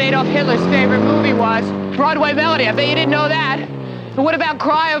didn't know what Adolf Hitler's favorite movie was? Broadway Melody, I bet you didn't know that. And what about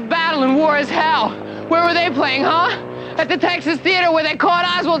Cry of Battle and War is Hell? Where were they playing, huh? At the Texas Theater where they caught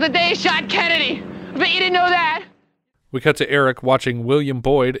Oswald the day he shot Kennedy. I bet you didn't know that. We cut to Eric watching William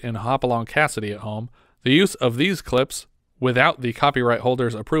Boyd in Hopalong Cassidy at home. The use of these clips, without the copyright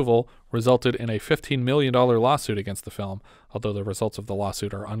holder's approval, resulted in a $15 million lawsuit against the film, although the results of the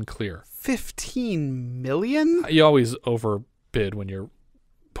lawsuit are unclear. $15 million? You always overbid when you're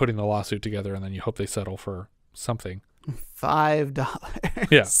putting the lawsuit together, and then you hope they settle for something.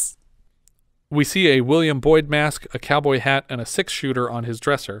 $5. Yeah. We see a William Boyd mask, a cowboy hat, and a 6-shooter on his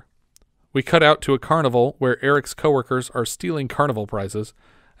dresser. We cut out to a carnival where Eric's coworkers are stealing carnival prizes.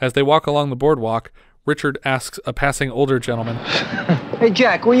 As they walk along the boardwalk, Richard asks a passing older gentleman, Hey,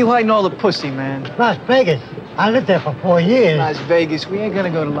 Jack, where you hiding all the pussy, man? Las Vegas. I lived there for 4 years. Las Vegas. We ain't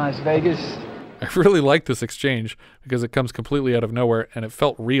gonna go to Las Vegas. I really like this exchange because it comes completely out of nowhere and it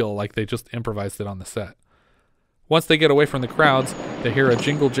felt real, like they just improvised it on the set. Once they get away from the crowds, they hear a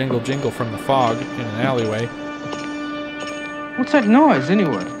jingle, jingle, jingle from the fog in an alleyway. What's that noise,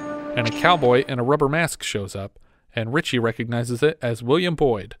 anyway? And a cowboy in a rubber mask shows up, and Richie recognizes it as William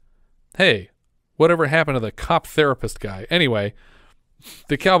Boyd. Hey, whatever happened to the cop therapist guy? Anyway,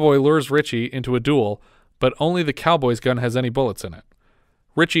 the cowboy lures Richie into a duel, but only the cowboy's gun has any bullets in it.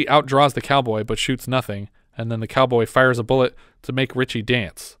 Richie outdraws the cowboy but shoots nothing, and then the cowboy fires a bullet to make Richie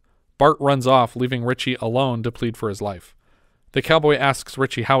dance. Bart runs off, leaving Richie alone to plead for his life. The cowboy asks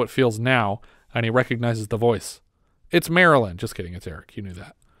Richie how it feels now, and he recognizes the voice. It's Marilyn. Just kidding, it's Eric. You knew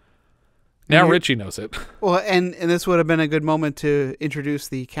that. Now Richie knows it. Well, and this would have been a good moment to introduce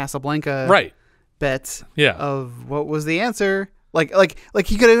the Casablanca bet of what was the answer. Like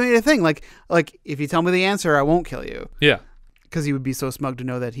he could have made a thing. Like if you tell me the answer, I won't kill you. Yeah. Because he would be so smug to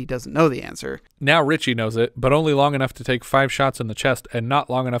know that he doesn't know the answer. Now Richie knows it, but only long enough to take 5 shots in the chest and not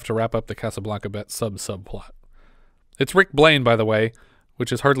long enough to wrap up the Casablanca bet subplot. It's Rick Blaine, by the way,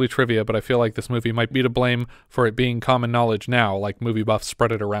 which is hardly trivia, but I feel like this movie might be to blame for it being common knowledge now, like movie buffs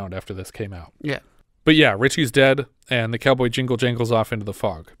spread it around after this came out. Yeah. But yeah, Richie's dead, and the cowboy jangles off into the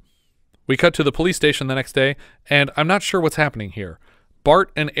fog. We cut to the police station the next day, and I'm not sure what's happening here.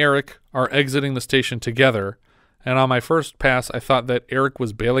 Bart and Eric are exiting the station together, and on my first pass, I thought that Eric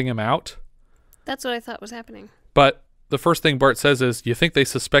was bailing him out. That's what I thought was happening. But the first thing Bart says is, you think they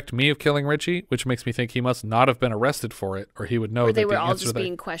suspect me of killing Richie? Which makes me think he must not have been arrested for it, or he would know that the answer... Or they were all just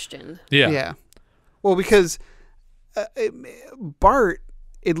being questioned. Yeah. Yeah. Well, because Bart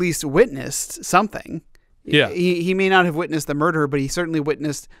at least witnessed something. Yeah. He may not have witnessed the murder, but he certainly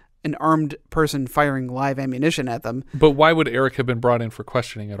witnessed an armed person firing live ammunition at them. But why would Eric have been brought in for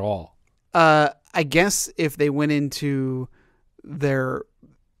questioning at all? I guess if they went into their...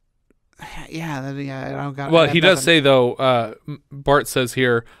 I don't got. Well, he does say, though, Bart says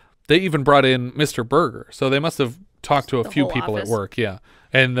here, they even brought in Mr. Berger. So they must have talked to a few people at work. Yeah.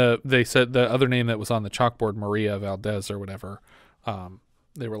 And they said the other name that was on the chalkboard, Maria Valdez or whatever,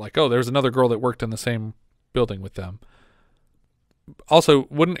 they were like, oh, there's another girl that worked in the same building with them. Also,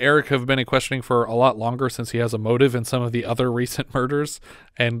 wouldn't Eric have been in questioning for a lot longer since he has a motive in some of the other recent murders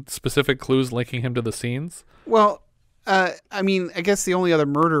and specific clues linking him to the scenes? Well, I mean, I guess the only other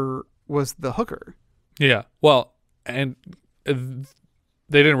murder was the hooker. Yeah. Well, and they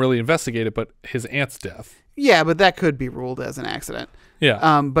didn't really investigate it, but his aunt's death. Yeah, but that could be ruled as an accident.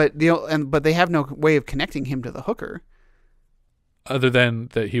 Yeah. But they have no way of connecting him to the hooker. Other than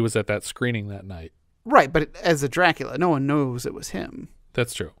that he was at that screening that night. Right, but as a Dracula, no one knows it was him.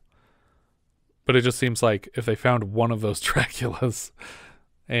 That's true. But it just seems like if they found one of those Draculas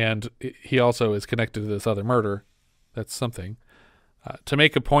and he also is connected to this other murder, that's something. To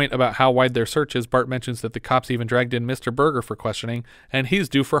make a point about how wide their search is, Bart mentions that the cops even dragged in Mr. Berger for questioning, and he's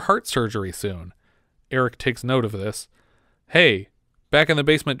due for heart surgery soon. Eric takes note of this. Hey, back in the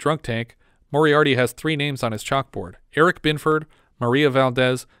basement drunk tank, Moriarty has 3 names on his chalkboard. Eric Binford, Maria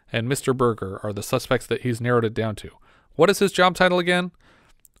Valdez, and Mr. Berger are the suspects that he's narrowed it down to. What is his job title again?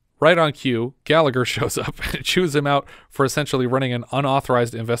 Right on cue, Gallagher shows up and chews him out for essentially running an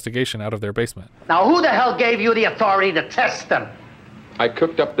unauthorized investigation out of their basement. Now, who the hell gave you the authority to test them? I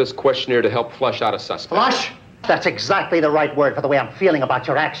cooked up this questionnaire to help flush out a suspect. Flush? That's exactly the right word for the way I'm feeling about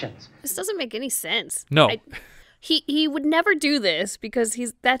your actions. This doesn't make any sense. No. He would never do this because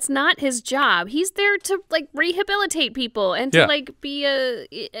that's not his job. He's there to like rehabilitate people and to like be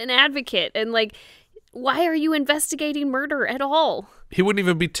an advocate. And like, why are you investigating murder at all? He wouldn't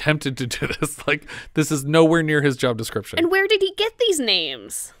even be tempted to do this. Like, this is nowhere near his job description. And where did he get these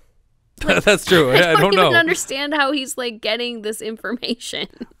names? Like, that's true. I don't know. even understand how he's like getting this information.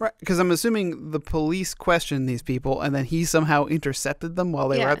 Right, because I'm assuming the police questioned these people, and then he somehow intercepted them while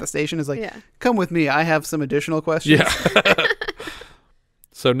they were at the station. Is like, come with me. I have some additional questions. Yeah.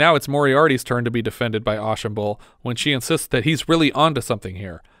 So now it's Moriarty's turn to be defended by Oshenbull when she insists that he's really onto something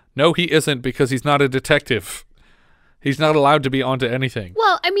here. No, he isn't, because he's not a detective. He's not allowed to be onto anything.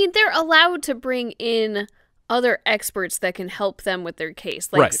 Well, I mean, they're allowed to bring in other experts that can help them with their case,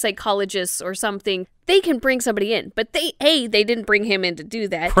 like psychologists or something. They can bring somebody in, but they didn't bring him in to do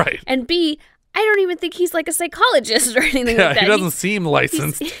that. Right. And B, I don't even think he's like a psychologist or anything like that. He doesn't seem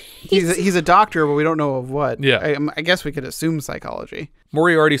licensed. He's a doctor, but we don't know of what. Yeah. I guess we could assume psychology.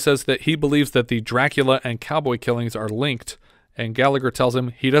 Moriarty says that he believes that the Dracula and cowboy killings are linked, and Gallagher tells him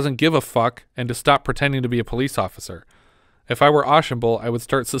he doesn't give a fuck and to stop pretending to be a police officer. If I were Oshenbull, I would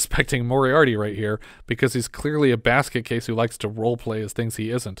start suspecting Moriarty right here, because he's clearly a basket case who likes to roleplay as things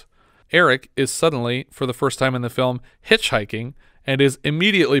he isn't. Eric is suddenly, for the first time in the film, hitchhiking, and is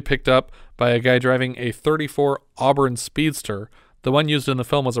immediately picked up by a guy driving a 34 Auburn Speedster. The one used in the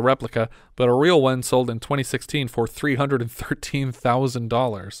film was a replica, but a real one sold in 2016 for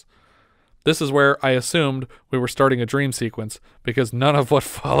 $313,000. This is where I assumed we were starting a dream sequence, because none of what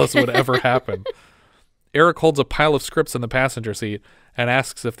follows would ever happen. Eric holds a pile of scripts in the passenger seat and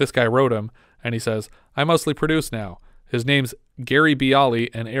asks if this guy wrote him, and he says, I mostly produce now. His name's Gary Bially,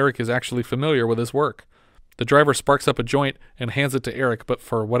 and Eric is actually familiar with his work. The driver sparks up a joint and hands it to Eric, but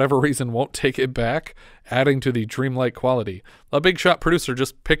for whatever reason won't take it back, adding to the dreamlike quality. A big shot producer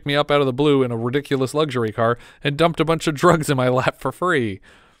just picked me up out of the blue in a ridiculous luxury car and dumped a bunch of drugs in my lap for free.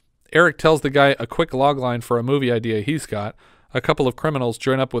 Eric tells the guy a quick logline for a movie idea he's got. A couple of criminals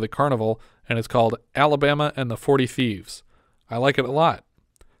join up with a carnival, and it's called Alabama and the 40 Thieves. I like it a lot.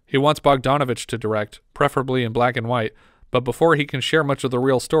 He wants Bogdanovich to direct, preferably in black and white, but before he can share much of the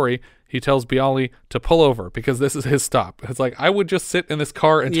real story, he tells Bially to pull over, because this is his stop. It's like, I would just sit in this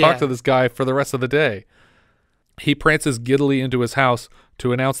car and talk to this guy for the rest of the day. He prances giddily into his house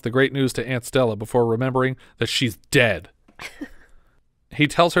to announce the great news to Aunt Stella before remembering that she's dead. He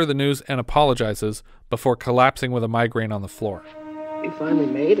tells her the news and apologizes before collapsing with a migraine on the floor. We finally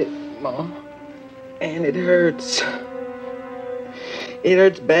made it, Mom. And it hurts. It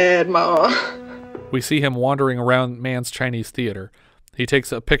hurts bad, Mom. We see him wandering around Mann's Chinese Theater. He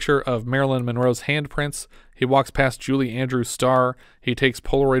takes a picture of Marilyn Monroe's handprints. He walks past Julie Andrews' star. He takes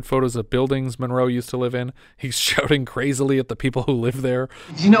Polaroid photos of buildings Monroe used to live in. He's shouting crazily at the people who live there.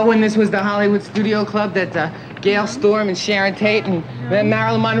 Did you know when this was the Hollywood Studio Club that Gail Storm and Sharon Tate and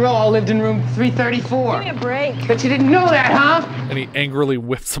Marilyn Monroe all lived in room 334? Give me a break. But you didn't know that, huh? And he angrily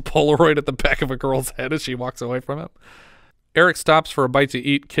whips a Polaroid at the back of a girl's head as she walks away from him. Eric stops for a bite to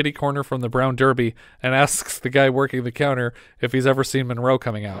eat kitty corner from the Brown Derby and asks the guy working the counter if he's ever seen Monroe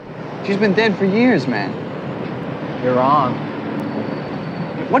coming out. She's been dead for years, man. You're wrong.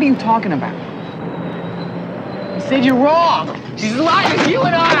 What are you talking about? I said you're wrong. She's alive as you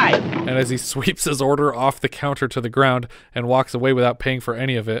and I. And as he sweeps his order off the counter to the ground and walks away without paying for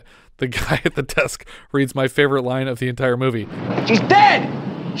any of it, the guy at the desk reads my favorite line of the entire movie. She's dead!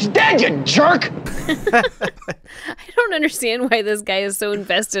 She's dead, you jerk! I don't understand why this guy is so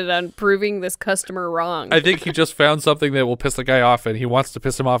invested on proving this customer wrong. I think he just found something that will piss the guy off, and he wants to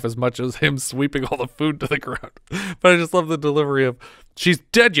piss him off as much as him sweeping all the food to the ground. But I just love the delivery of, she's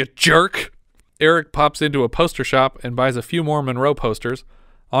dead, you jerk! Eric pops into a poster shop and buys a few more Monroe posters.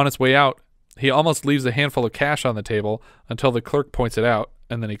 On his way out, he almost leaves a handful of cash on the table until the clerk points it out,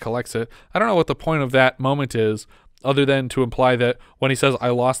 and then he collects it. I don't know what the point of that moment is, other than to imply that when he says, I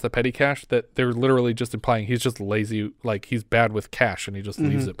lost the petty cash, that they're literally just implying he's just lazy, like he's bad with cash and he just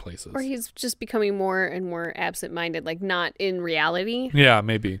leaves it places. Or he's just becoming more and more absent-minded, like not in reality. Yeah,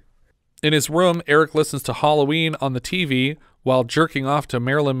 maybe. In his room, Eric listens to Halloween on the TV while jerking off to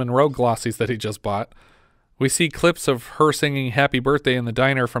Marilyn Monroe glossies that he just bought. We see clips of her singing Happy Birthday in the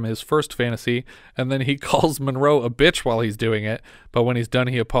diner from his first fantasy, and then he calls Monroe a bitch while he's doing it, but when he's done,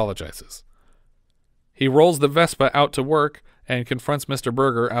 he apologizes. He rolls the Vespa out to work and confronts Mr.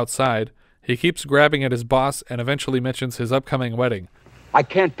 Berger outside. He keeps grabbing at his boss and eventually mentions his upcoming wedding. I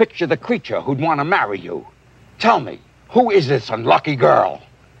can't picture the creature who'd want to marry you. Tell me, who is this unlucky girl?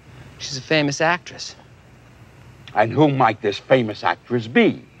 She's a famous actress. And who might this famous actress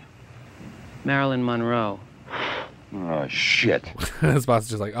be? Marilyn Monroe. Oh, shit. His boss is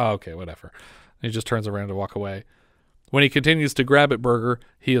just like, oh, okay, whatever. And he just turns around to walk away. When he continues to grab at Berger,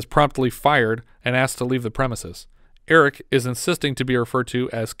 he is promptly fired and asked to leave the premises. Eric is insisting to be referred to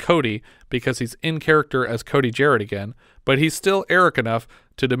as Cody because he's in character as Cody Jarrett again, but he's still Eric enough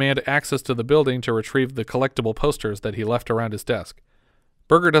to demand access to the building to retrieve the collectible posters that he left around his desk.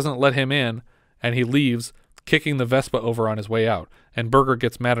 Berger doesn't let him in, and he leaves, kicking the Vespa over on his way out, and Berger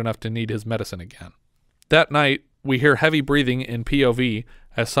gets mad enough to need his medicine again. That night, we hear heavy breathing in POV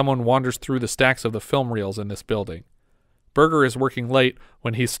as someone wanders through the stacks of the film reels in this building. Berger is working late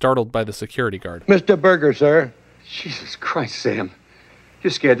when he's startled by the security guard. Mr. Berger, sir. Jesus Christ, Sam. You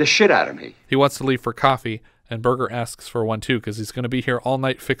scared the shit out of me. He wants to leave for coffee, and Berger asks for one too because he's going to be here all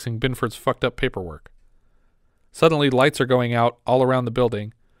night fixing Binford's fucked up paperwork. Suddenly, lights are going out all around the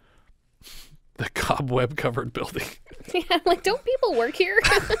building. The cobweb-covered building. Yeah, like, don't people work here?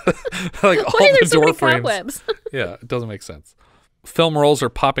 Like, all Why are there the so door many frames. cobwebs? Yeah, it doesn't make sense. Film rolls are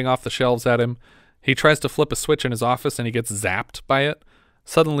popping off the shelves at him. He tries to flip a switch in his office, and he gets zapped by it.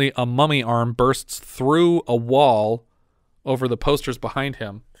 Suddenly, a mummy arm bursts through a wall over the posters behind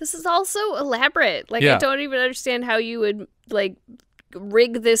him. This is all so elaborate. Like, Yeah. I don't even understand how you would, like,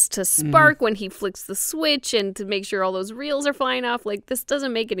 rig this to spark when he flicks the switch and to make sure all those reels are flying off. Like, this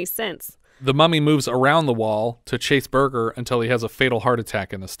doesn't make any sense. The mummy moves around the wall to chase Berger until he has a fatal heart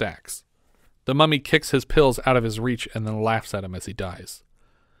attack in the stacks. The mummy kicks his pills out of his reach and then laughs at him as he dies.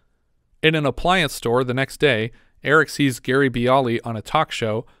 In an appliance store the next day, Eric sees Gary Bially on a talk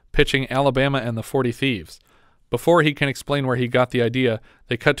show pitching Alabama and the 40 Thieves. Before he can explain where he got the idea,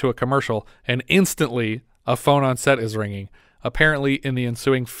 they cut to a commercial, and instantly a phone on set is ringing. Apparently, in the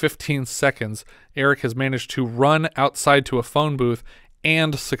ensuing 15 seconds, Eric has managed to run outside to a phone booth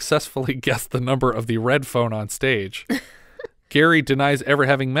and successfully guess the number of the red phone on stage. Gary denies ever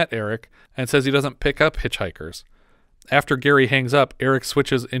having met Eric and says he doesn't pick up hitchhikers. After Gary hangs up, Eric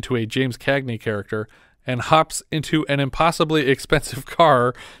switches into a James Cagney character and hops into an impossibly expensive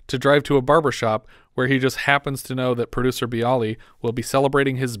car to drive to a barbershop where he just happens to know that producer Bially will be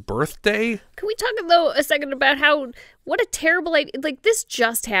celebrating his birthday. Can we talk, though, a second about what a terrible idea. Like, this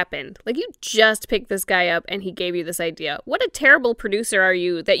just happened. Like, you just picked this guy up and he gave you this idea. What a terrible producer are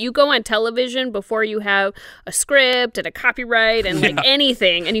you that you go on television before you have a script and a copyright and, like,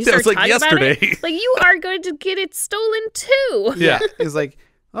 anything, and you start talking about it? Like, you are going to get it stolen, too. Yeah. It's like,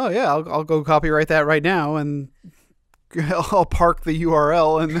 oh, yeah, I'll go copyright that right now, and I'll park the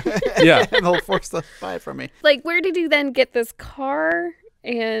URL, and yeah, and they'll force to buy it from me. Like, where did you then get this car?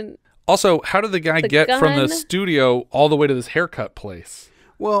 And also, how did the guy get from the studio all the way to this haircut place?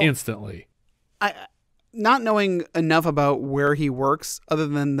 Well, instantly. Not knowing enough about where he works, other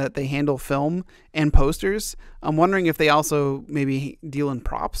than that they handle film and posters, I'm wondering if they also maybe deal in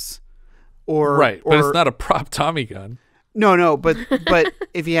props, or right, but it's not a prop Tommy gun. No, but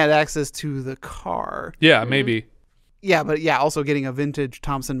if he had access to the car, yeah, maybe. Yeah, but yeah, also getting a vintage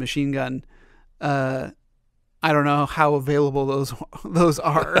Thompson machine gun. I don't know how available those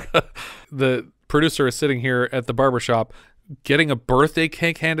are. The producer is sitting here at the barbershop getting a birthday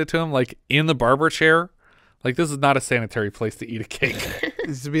cake handed to him, like in the barber chair. Like, this is not a sanitary place to eat a cake.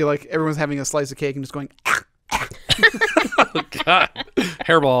 It's to be like everyone's having a slice of cake and just going, oh, God.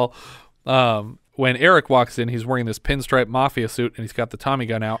 Hairball. When Eric walks in, he's wearing this pinstripe mafia suit and he's got the Tommy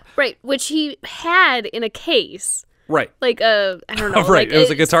gun out. Right, which he had in a case. Right. Like I don't know. Right, like it was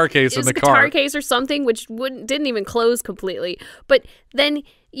a guitar case in the car. It was a guitar case or something, which didn't even close completely. But then,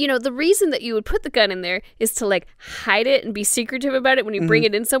 you know, the reason that you would put the gun in there is to, like, hide it and be secretive about it when you bring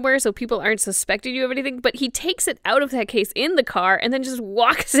it in somewhere so people aren't suspecting you of anything. But he takes it out of that case in the car and then just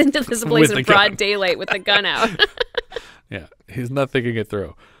walks into this place in broad daylight with the gun out. Yeah, he's not thinking it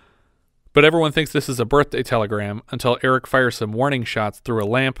through. But everyone thinks this is a birthday telegram until Eric fires some warning shots through a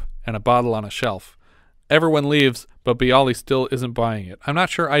lamp and a bottle on a shelf. Everyone leaves, but Bially still isn't buying it. I'm not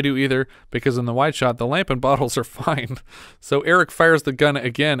sure I do either, because in the wide shot, the lamp and bottles are fine. So Eric fires the gun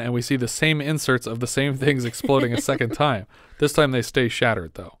again, and we see the same inserts of the same things exploding a second time. This time they stay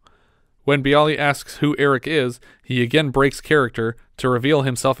shattered, though. When Bially asks who Eric is, he again breaks character to reveal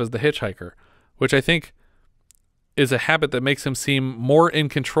himself as the hitchhiker, which I think is a habit that makes him seem more in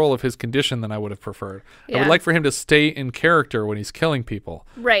control of his condition than I would have preferred. Yeah. I would like for him to stay in character when he's killing people.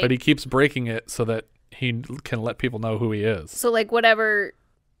 Right. But he keeps breaking it so that he can let people know who he is. So like whatever,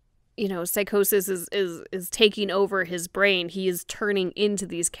 psychosis is taking over his brain, he is turning into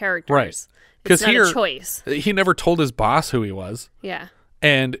these characters. Right. It's not here, a choice. He never told his boss who he was. Yeah.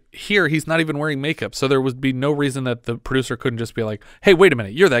 And here, he's not even wearing makeup, so there would be no reason that the producer couldn't just be like, hey, wait a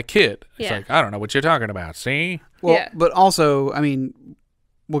minute, you're that kid. It's Yeah. like, I don't know what you're talking about, see? Well, Yeah. but also, I mean,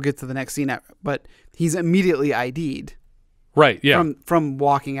 we'll get to the next scene, but he's immediately ID'd. Right, yeah. From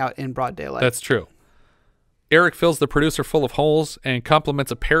walking out in broad daylight. That's true. Eric fills the producer full of holes and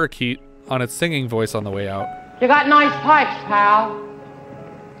compliments a parakeet on its singing voice on the way out. You got nice pipes, pal.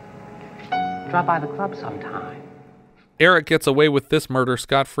 Drop by the club sometime. Eric gets away with this murder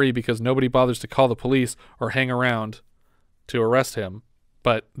scot-free because nobody bothers to call the police or hang around to arrest him,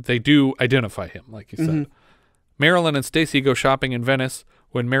 but they do identify him, like you said. Mm-hmm. Marilyn and Stacy go shopping in Venice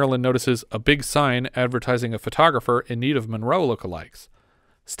when Marilyn notices a big sign advertising a photographer in need of Monroe lookalikes.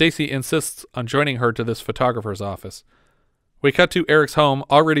 Stacy insists on joining her to this photographer's office. We cut to Eric's home,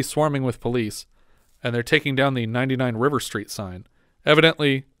 already swarming with police, and they're taking down the 99 River Street sign.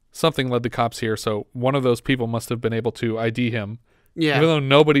 Evidently, something led the cops here, so one of those people must have been able to ID him, even though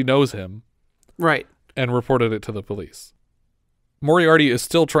nobody knows him, right, and reported it to the police. Moriarty is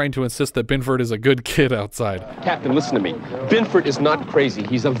still trying to insist that Binford is a good kid outside. Captain, listen to me. Binford is not crazy.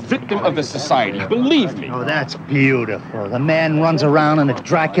 He's a victim of the society. Believe me. Oh, that's beautiful. The man runs around in a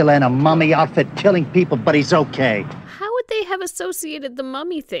Dracula and a mummy outfit killing people, but he's okay. How would they have associated the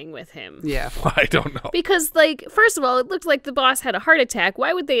mummy thing with him? Yeah. I don't know. Because, first of all, it looked like the boss had a heart attack.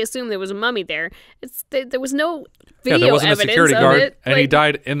 Why would they assume there was a mummy there? There was no video there wasn't a evidence security of guard, it. and he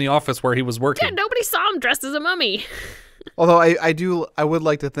died in the office where he was working. Yeah, nobody saw him dressed as a mummy. Although I would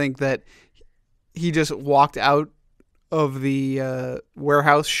like to think that he just walked out of the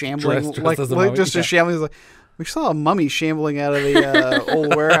warehouse shambling, dressed as a mummy. just shambling. He's like, we saw a mummy shambling out of the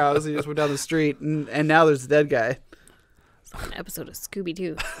old warehouse. He just went down the street, and now there's a dead guy. It's like an episode of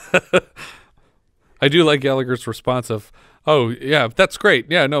Scooby-Doo. I do like Gallagher's response of, oh, yeah, that's great.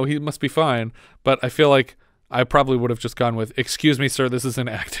 Yeah, no, he must be fine. But I feel like I probably would have just gone with, excuse me, sir, this is an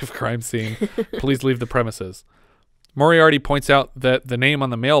active crime scene. Please leave the premises. Moriarty points out that the name on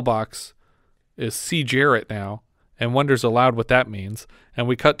the mailbox is C. Jarrett now and wonders aloud what that means. And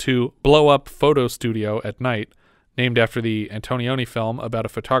we cut to Blow Up Photo Studio at night, named after the Antonioni film about a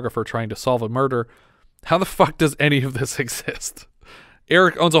photographer trying to solve a murder. How the fuck does any of this exist?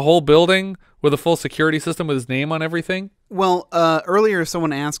 Eric owns a whole building with a full security system with his name on everything? Well, earlier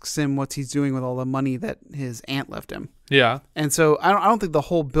someone asks him what he's doing with all the money that his aunt left him. Yeah. And so I don't think the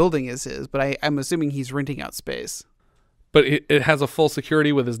whole building is his, but I'm assuming he's renting out space. But it has a full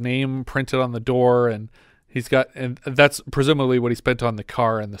security with his name printed on the door, and and that's presumably what he spent on the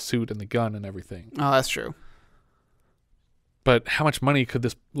car and the suit and the gun and everything. Oh, that's true. But how much money could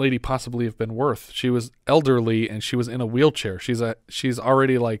this lady possibly have been worth? She was elderly and she was in a wheelchair. She's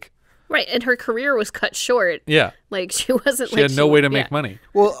already like... Right, and her career was cut short. Yeah. Like, she wasn't She had no way to make money.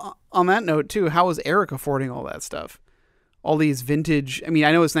 Well, on that note, too, how was Eric affording all that stuff? All these vintage... I mean,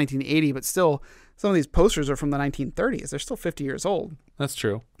 I know it's 1980, but still, some of these posters are from the 1930s. They're still 50 years old. That's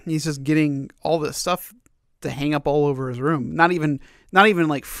true. He's just getting all this stuff to hang up all over his room. Not even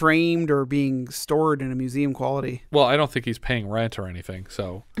like framed or being stored in a museum quality. Well, I don't think he's paying rent or anything,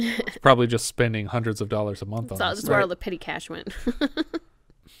 so he's probably just spending hundreds of dollars a month on this. That's where all the petty cash went.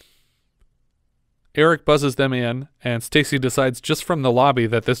 Eric buzzes them in, and Stacy decides just from the lobby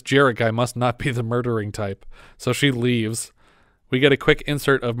that this Jarrett guy must not be the murdering type, so she leaves. We get a quick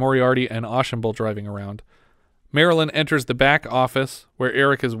insert of Moriarty and Oshenbull driving around. Marilyn enters the back office where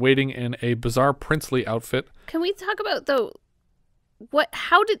Eric is waiting in a bizarre princely outfit. Can we talk about though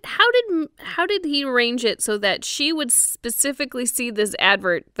how did he arrange it so that she would specifically see this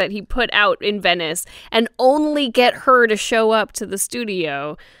advert that he put out in Venice and only get her to show up to the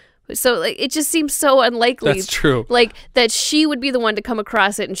studio? So it just seems so unlikely. That's true. Like that she would be the one to come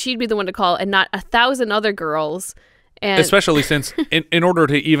across it and she'd be the one to call and not 1,000 other girls. And especially since in order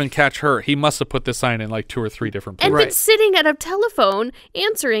to even catch her, he must have put this sign in like 2 or 3 different places. And been sitting at a telephone,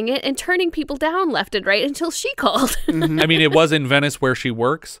 answering it, and turning people down left and right until she called. I mean, it was in Venice where she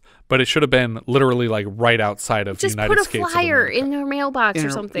works, but it should have been literally like right outside of the United States. Just put a flyer in her mailbox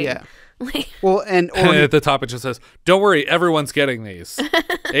or something. Yeah. Well, and at the top it just says, "Don't worry, everyone's getting these.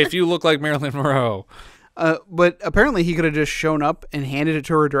 If you look like Marilyn Monroe." But apparently he could have just shown up and handed it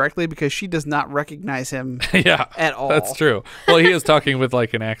to her directly because she does not recognize him at all. That's true. Well, he is talking with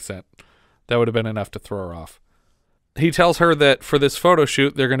like an accent. That would have been enough to throw her off. He tells her that for this photo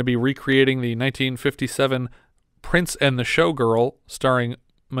shoot, they're going to be recreating the 1957 Prince and the Showgirl starring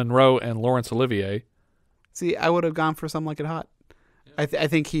Monroe and Laurence Olivier. See, I would have gone for Some Like It Hot. I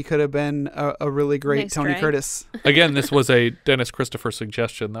think he could have been a really great Nice Tony try. Curtis. Again, this was a Dennis Christopher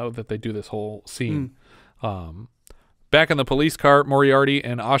suggestion, though, that they do this whole scene. Back in the police car, Moriarty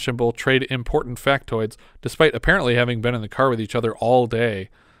and Oshenbull trade important factoids, despite apparently having been in the car with each other all day.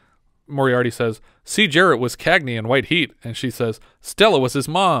 Moriarty says, "C. Jarrett was Cagney in White Heat," and she says, "Stella was his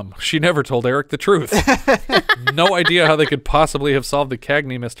mom. She never told Eric the truth." No idea how they could possibly have solved the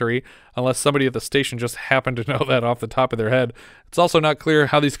Cagney mystery unless somebody at the station just happened to know that off the top of their head. It's also not clear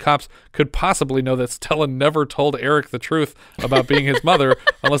how these cops could possibly know that Stella never told Eric the truth about being his mother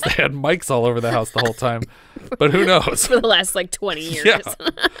unless they had mics all over the house the whole time. But who knows? For the last, 20 years. Yeah.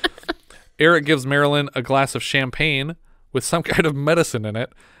 Eric gives Marilyn a glass of champagne with some kind of medicine in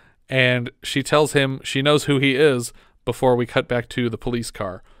it, and she tells him she knows who he is before we cut back to the police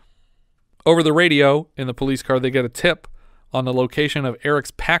car. Over the radio in the police car, they get a tip on the location of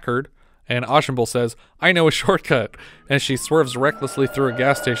Eric's Packard, and Oshenbull says, "I know a shortcut," and she swerves recklessly through a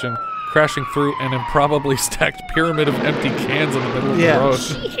gas station, crashing through an improbably stacked pyramid of empty cans in the middle of the road.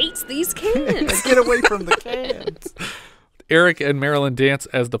 She hates these cans. Get away from the cans. Eric and Marilyn dance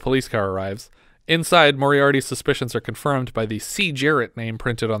as the police car arrives. Inside, Moriarty's suspicions are confirmed by the C. Jarrett name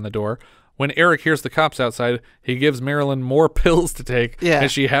printed on the door. When Eric hears the cops outside, he gives Marilyn more pills to take,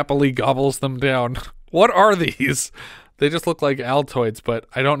 and she happily gobbles them down. What are these? They just look like Altoids, but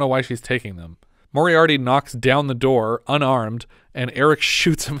I don't know why she's taking them. Moriarty knocks down the door, unarmed, and Eric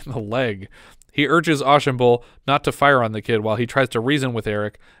shoots him in the leg. He urges Oshenbull not to fire on the kid while he tries to reason with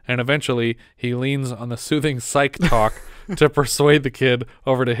Eric, and eventually he leans on the soothing psych talk to persuade the kid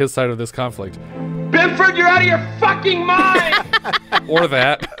over to his side of this conflict. Binford, you're out of your fucking mind! Or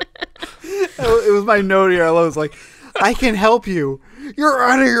that. It was my note here. I was like, I can help you. You're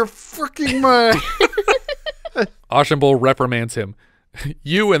out of your freaking mind. Oshenbull reprimands him.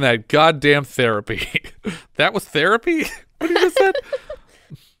 You and that goddamn therapy. That was therapy? What he just said?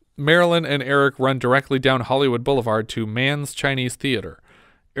 Marilyn and Eric run directly down Hollywood Boulevard to Mann's Chinese Theater.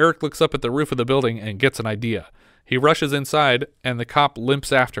 Eric looks up at the roof of the building and gets an idea. He rushes inside, and the cop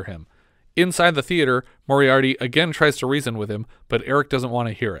limps after him. Inside the theater, Moriarty again tries to reason with him, but Eric doesn't want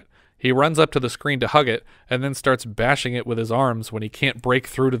to hear it. He runs up to the screen to hug it, and then starts bashing it with his arms when he can't break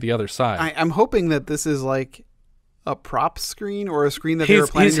through to the other side. I'm hoping that this is like a prop screen or a screen that they were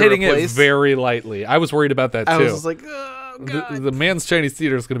planning to hitting replace. it very lightly. I was worried about that, too. I was like, oh, God. The Mann's Chinese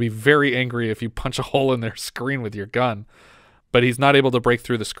Theater is going to be very angry if you punch a hole in their screen with your gun. But he's not able to break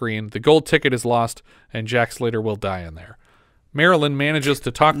through the screen. The gold ticket is lost, and Jack Slater will die in there. Marilyn manages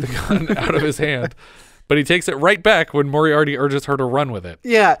to talk the gun out of his hand, but he takes it right back when Moriarty urges her to run with it.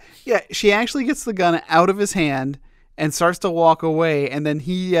 Yeah. She actually gets the gun out of his hand and starts to walk away, and then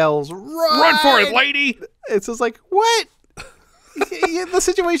he yells, "Run for it, lady!" It's just like, what? The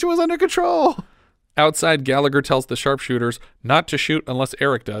situation was under control. Outside, Gallagher tells the sharpshooters not to shoot unless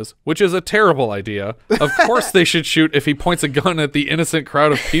Eric does, which is a terrible idea. Of course they should shoot if he points a gun at the innocent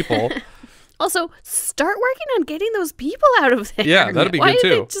crowd of people. Also, start working on getting those people out of there. Yeah, that'd be Why good, are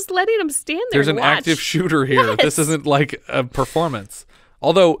they too. just letting them stand there There's and an watch? active shooter here. Yes. This isn't like a performance.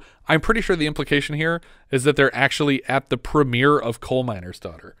 Although, I'm pretty sure the implication here is that they're actually at the premiere of Coal Miner's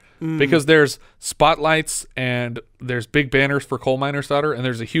Daughter. Because there's spotlights and there's big banners for Coal Miner's Daughter, and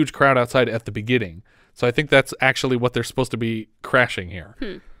there's a huge crowd outside at the beginning. So I think that's actually what they're supposed to be crashing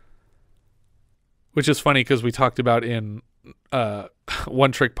here. Which is funny because we talked about in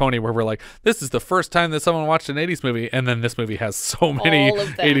One Trick Pony where we're like, this is the first time that someone watched an 80s movie, and then this movie has so many All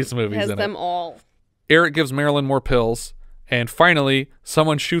of them. 80s movies Has in them it. all. Eric gives Marilyn more pills, and finally,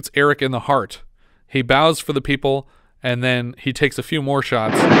 someone shoots Eric in the heart. He bows for the people, and then he takes a few more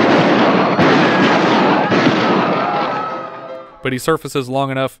shots. But he surfaces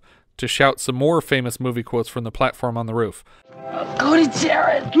long enough to shout some more famous movie quotes from the platform on the roof. Go to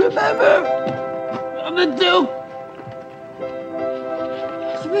Jared, remember? I'm the Duke.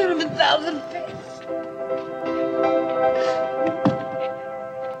 It's made of 1,000 fists.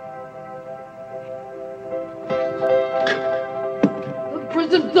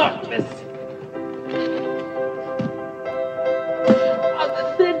 Prince of Darkness. I'm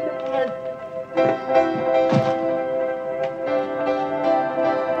the Thin Man.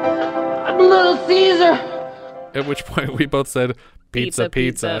 I'm Little Caesar. At which point we both said, pizza.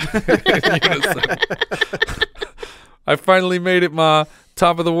 I finally made it, Ma.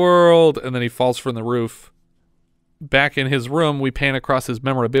 Top of the world. And then he falls from the roof. Back in his room, we pan across his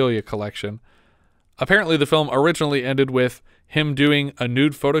memorabilia collection. Apparently, the film originally ended with him doing a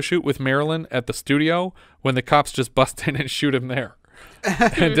nude photo shoot with Marilyn at the studio when the cops just bust in and shoot him there.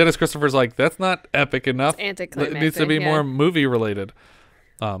 And Dennis Christopher's like, that's not epic enough. It's anticlimactic. It needs to be more movie related.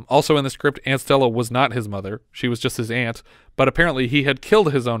 Also in the script, Aunt Stella was not his mother. She was just his aunt. But apparently he had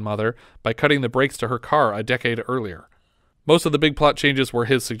killed his own mother by cutting the brakes to her car a decade earlier. Most of the big plot changes were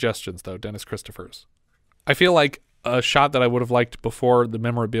his suggestions, though, Dennis Christopher's. I feel like a shot that I would have liked before the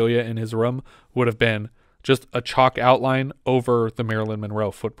memorabilia in his room would have been just a chalk outline over the Marilyn Monroe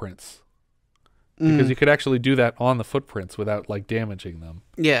footprints. Because you could actually do that on the footprints without, like, damaging them.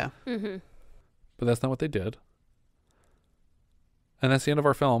 Yeah. Mm-hmm. But that's not what they did. And that's the end of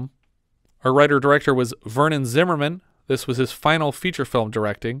our film. Our writer-director was Vernon Zimmerman. This was his final feature film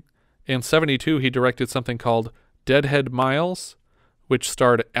directing. In 1972, he directed something called Deadhead Miles, which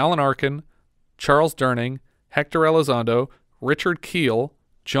starred Alan Arkin, Charles Durning, Hector Elizondo, Richard Keel,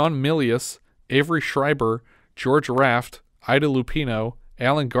 John Milius, Avery Schreiber, George Raft, Ida Lupino,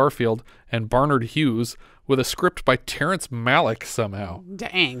 Alan Garfield, and Barnard Hughes, with a script by Terrence Malick somehow.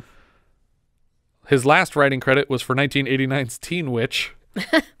 Dang. His last writing credit was for 1989's Teen Witch,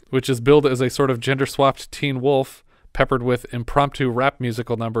 which is billed as a sort of gender-swapped teen wolf, peppered with impromptu rap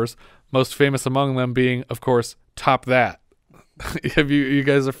musical numbers, most famous among them being, of course, Top That. Have you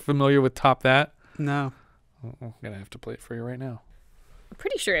guys are familiar with Top That? No. I'm going to have to play it for you right now. I'm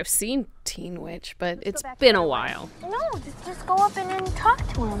pretty sure I've seen Teen Witch, but it's been a while. No, just go up and talk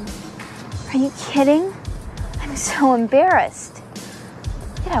to him. Are you kidding? I'm so embarrassed.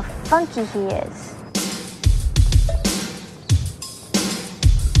 Look at how funky he is.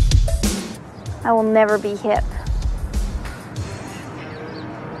 I will never be hip.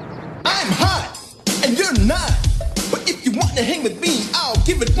 I'm hot, and you're not. But if you want to hang with me, I'll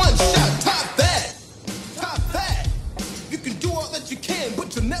give it one shot. Top that. Top that. You can do all that you can,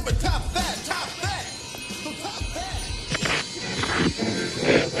 but you'll never top that. Top that. So top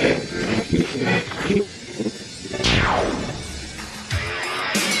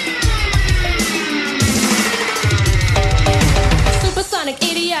Supersonic,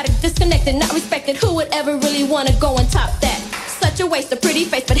 idiotic, disconnected, not respected. Who would ever really want to go and top that? Such a waste, a pretty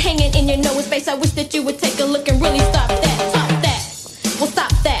face, but hanging in your nose face. I wish that you would take a look and really stop that. Top that. Well,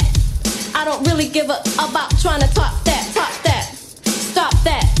 stop that. I don't really give a about trying to top that. Top that. Stop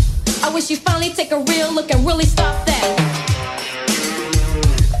that. I wish you finally take a real look and really stop that.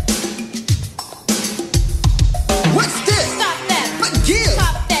 What's this? Stop that. But give.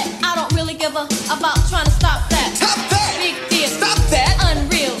 Top that. I don't really give a about trying to stop that. Top that. Big deal. Stop that.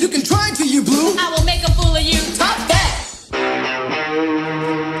 Unreal. You can try to, you blue. I will make a fool of you. Top that.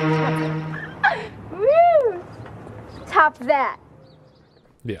 Woo! Top that.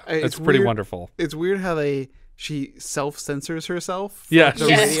 Yeah, it's pretty weird, wonderful. It's weird how she self-censors herself. Yeah,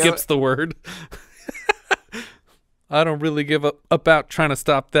 she skips the word. I don't really give a about trying to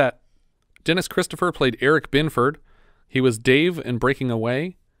stop that. Dennis Christopher played Eric Binford. He was Dave in Breaking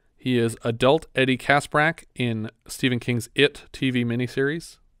Away. He is adult Eddie Kasprak in Stephen King's It TV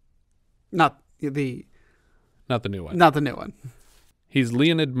miniseries. Not the new one. Not the new one. He's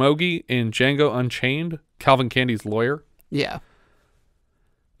Leonid Mogi in Django Unchained, Calvin Candy's lawyer. Yeah.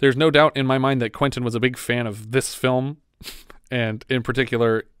 There's no doubt in my mind that Quentin was a big fan of this film, and in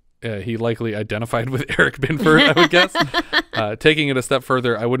particular, he likely identified with Eric Binford, I would guess. Taking it a step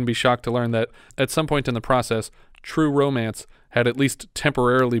further, I wouldn't be shocked to learn that at some point in the process, True Romance had at least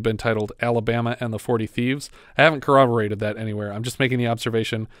temporarily been titled Alabama and the 40 Thieves. I haven't corroborated that anywhere. I'm just making the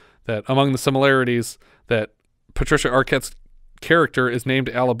observation that among the similarities that Patricia Arquette's character is named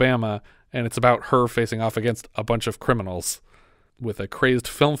Alabama, and it's about her facing off against a bunch of criminals with a crazed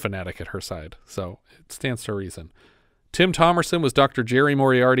film fanatic at her side. So it stands to reason. Tim Thomerson was Dr. Jerry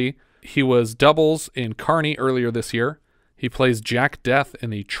Moriarty. He was doubles in Carney earlier this year. He plays Jack Death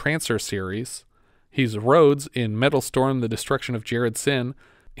in the Trancer series. He's Rhodes in Metal Storm, The Destruction of Jared Sin.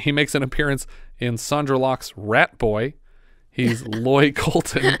 He makes an appearance in Sandra Locke's Rat Boy. He's Loy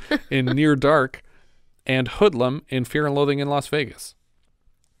Colton in Near Dark, and Hoodlum in Fear and Loathing in Las Vegas.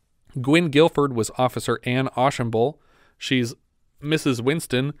 Gwynne Gilford was Officer Anne Oshenbull. She's Mrs.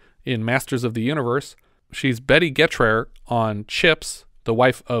 Winston in Masters of the Universe. She's Betty Getrair on Chips, the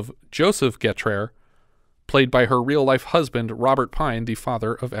wife of Joseph Getrair, played by her real-life husband, Robert Pine, the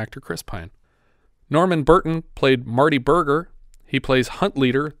father of actor Chris Pine. Norman Burton played Marty Berger. He plays Hunt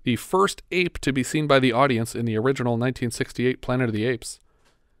Leader, the first ape to be seen by the audience in the original 1968 Planet of the Apes.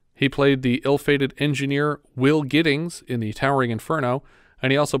 He played the ill-fated engineer Will Giddings in The Towering Inferno,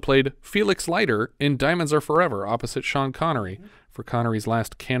 and he also played Felix Leiter in Diamonds Are Forever, opposite Sean Connery, for Connery's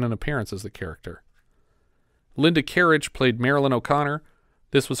last canon appearance as the character. Linda Kerridge played Marilyn O'Connor.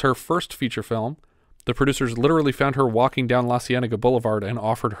 This was her first feature film. The producers literally found her walking down La Cienega Boulevard and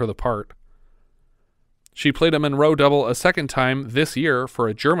offered her the part. She played a Monroe double a second time this year for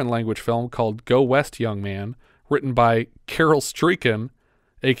a German-language film called Go West, Young Man, written by Carol Streaken,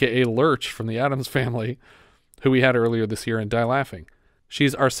 a.k.a. Lurch from the Addams Family, who we had earlier this year in Die Laughing.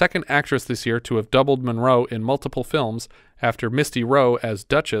 She's our second actress this year to have doubled Monroe in multiple films after Misty Rowe as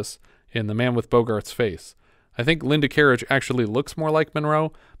Duchess in The Man with Bogart's Face. I think Linda Kerridge actually looks more like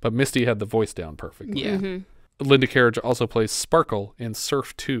Monroe, but Misty had the voice down perfectly. Yeah. Mm-hmm. Linda Kerridge also plays Sparkle in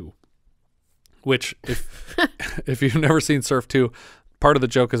Surf 2, which, if you've never seen Surf 2, part of the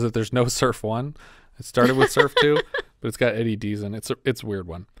joke is that there's no Surf 1. It started with Surf 2, but it's got Eddie Deason. It's a weird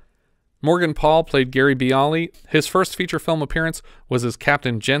one. Morgan Paull played Gary Bially. His first feature film appearance was as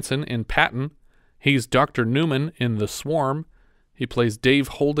Captain Jensen in Patton. He's Dr. Newman in The Swarm. He plays Dave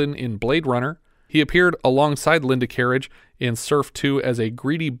Holden in Blade Runner. He appeared alongside Linda Kerridge in Surf 2 as a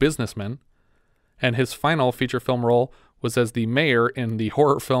greedy businessman. And his final feature film role was as the mayor in the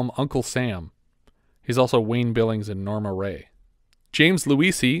horror film Uncle Sam. He's also Wayne Billings in Norma Ray. James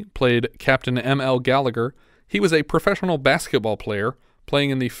Luisi played Captain M.L. Gallagher. He was a professional basketball player playing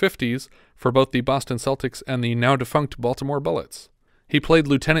in the 50s for both the Boston Celtics and the now-defunct Baltimore Bullets. He played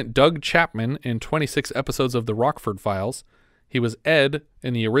Lieutenant Doug Chapman in 26 episodes of The Rockford Files. He was Ed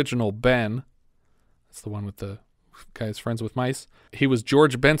in the original Ben. That's the one with the guy's friends with mice. He was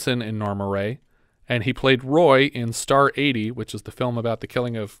George Benson in Norma Ray. And he played Roy in Star 80, which is the film about the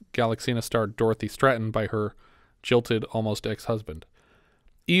killing of Galaxina star Dorothy Stratton by her jilted almost ex-husband.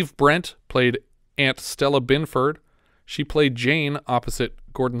 Eve Brent played Aunt Stella Binford. She played Jane opposite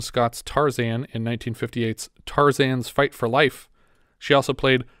Gordon Scott's Tarzan in 1958's Tarzan's Fight for Life. She also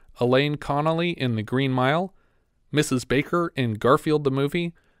played Elaine Connolly in The Green Mile, Mrs. Baker in Garfield the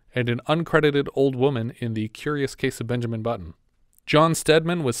Movie, and an uncredited old woman in The Curious Case of Benjamin Button. John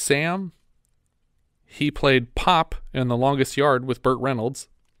Steadman was Sam. He played Pop in The Longest Yard with Burt Reynolds.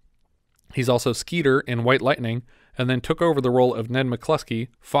 He's also Skeeter in White Lightning, and then took over the role of Ned McCluskey,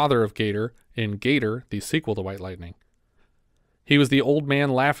 father of Gator, in Gator, the sequel to White Lightning. He was the old man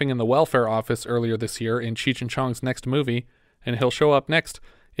laughing in the welfare office earlier this year in Cheech and Chong's next movie, and he'll show up next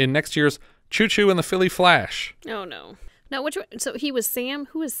in next year's Choo Choo and the Philly Flash. Oh, no. Now, which one? So he was Sam?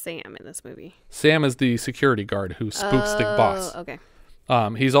 Who is Sam in this movie? Sam is the security guard who spooks the boss. Okay.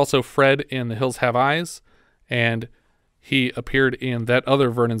 He's also Fred in The Hills Have Eyes, and he appeared in that other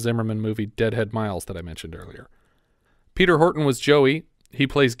Vernon Zimmerman movie, Deadhead Miles, that I mentioned earlier. Peter Horton was Joey. He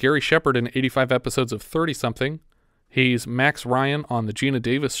plays Gary Shepard in 85 episodes of 30-something. He's Max Ryan on The Gina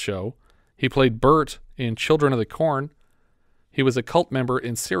Davis Show. He played Bert in Children of the Corn. He was a cult member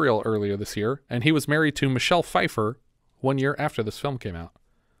in Serial earlier this year, and he was married to Michelle Pfeiffer 1 year after this film came out.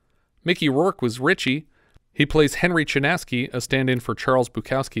 Mickey Rourke was Richie. He plays Henry Chinaski, a stand-in for Charles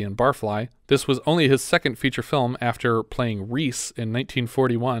Bukowski in Barfly. This was only his second feature film after playing Reese in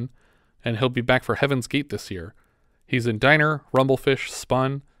 1941, and he'll be back for Heaven's Gate this year. He's in Diner, Rumblefish,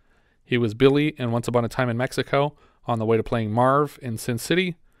 Spun. He was Billy in Once Upon a Time in Mexico, on the way to playing Marv in Sin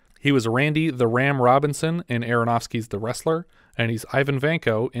City. He was Randy the Ram Robinson in Aronofsky's The Wrestler, and he's Ivan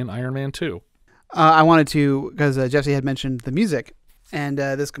Vanko in Iron Man 2. I wanted to, because Jesse had mentioned the music, and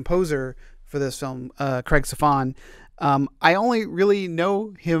this composer for this film, Craig Safan, I only really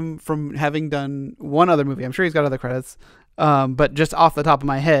know him from having done one other movie. I'm sure he's got other credits, but just off the top of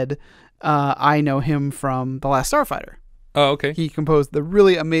my head, I know him from The Last Starfighter. Oh, okay. He composed the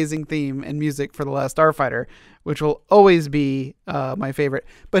really amazing theme and music for The Last Starfighter, which will always be my favorite.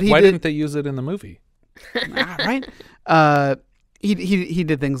 But Why didn't they use it in the movie? Right? He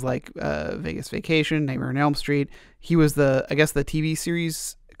did things like Vegas Vacation, Nightmare on Elm Street. He was the TV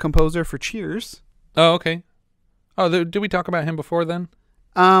series composer for Cheers. Oh, okay. Oh, did we talk about him before then?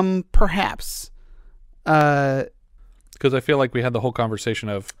 Perhaps. Because I feel like we had the whole conversation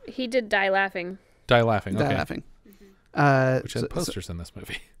of... He did Die Laughing. Die Laughing, okay. Die Laughing. Which had posters in this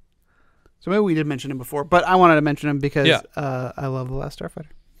movie. So maybe we did mention him before, but I wanted to mention him because I love The Last Starfighter.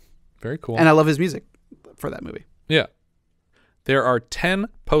 Very cool. And I love his music for that movie. Yeah. There are 10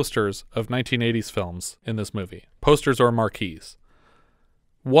 posters of 1980s films in this movie. Posters or marquees.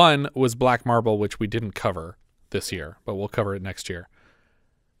 One was Black Marble, which we didn't cover this year, but we'll cover it next year.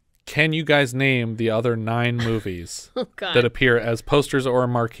 Can you guys name the other 9 movies God. that appear as posters or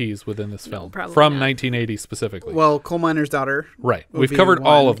marquees within this film? probably From not. 1980 specifically. Well, Coal Miner's Daughter. Right. would We've be covered one.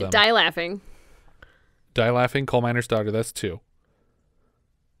 all of them. Die Laughing. Die Laughing, Coal Miner's Daughter, that's 2.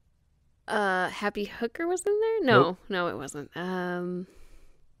 Happy Hooker was in there? No, Nope. no, it wasn't.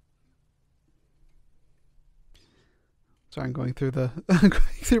 Sorry, I'm going through going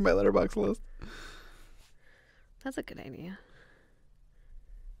through my letterbox list. That's a good idea.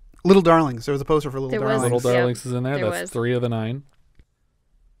 Little Darlings. There was a poster for Little There was. Darlings. Little Darlings is in there. There That's was. 3 of the 9.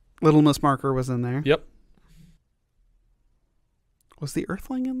 Little Miss Marker was in there. Yep. Was the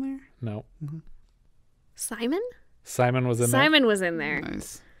Earthling in there? No. Simon? Simon was in there. Simon was in there.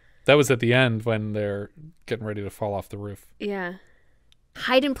 Nice. That was at the end when they're getting ready to fall off the roof. Yeah.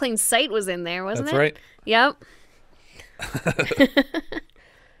 Hide in Plain Sight was in there, wasn't That's it? right. Yep.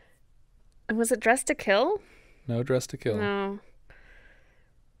 And was it Dressed to Kill? No, Dress to Kill. No.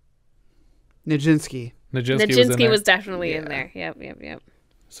 Nijinsky. Nijinsky was definitely in there. Yep.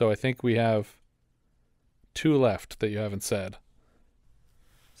 So I think we have 2 left that you haven't said.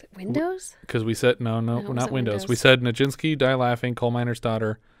 Is it Windows? Because we said, no, it not wasn't Windows. Windows. We said Nijinsky, Die Laughing, Coal Miner's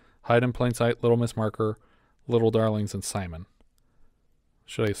Daughter, Hide in Plain Sight, Little Miss Marker, Little Darlings, and Simon.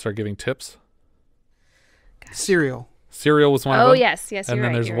 Should I start giving tips? Serial. Serial was one of them. Oh, yes, And you're then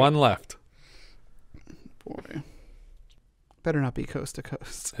right, there's you're one right. left. Boy. Better not be Coast to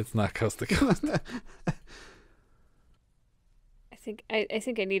Coast. It's not Coast to Coast. I think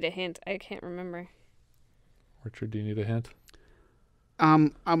I need a hint. I can't remember. Richard, do you need a hint?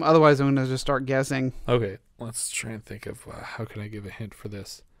 Otherwise, I'm going to just start guessing. Okay, let's try and think of how can I give a hint for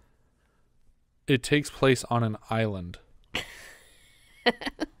this. It takes place on an island.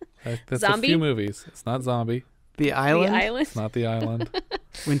 That's Zombie? a few movies. It's not Zombie. The Island? The Island? It's not The Island.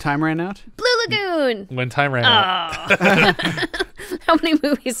 When Time Ran Out? Blue Lagoon! When Time Ran Out. How many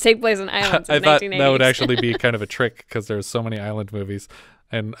movies take place on islands in I thought 1980s? that would actually be kind of a trick because there's so many island movies.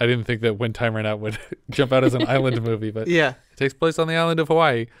 And I didn't think that When Time Ran Out would jump out as an island movie. But yeah, it takes place on the island of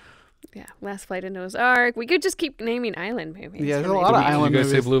Hawaii. Yeah, Last Flight of Noah's Ark. We could just keep naming island movies. Yeah, there's for a lot of me. island Did you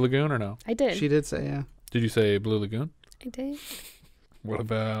guys movies. say Blue Lagoon or no? I did. She did say, yeah. Did you say Blue Lagoon? I did. What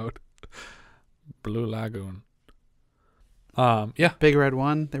about Blue Lagoon? Yeah. Big Red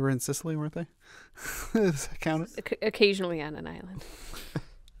One. They were in Sicily, weren't they? Does that count? Occasionally on an island.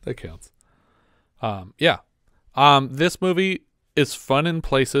 That counts. Yeah. This movie is fun in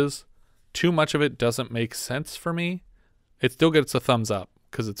places. Too much of it doesn't make sense for me. It still gets a thumbs up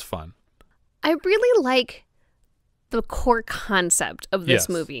because it's fun. I really like the core concept of this Yes.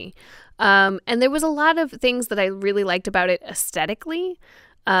 movie. And there was a lot of things that I really liked about it aesthetically.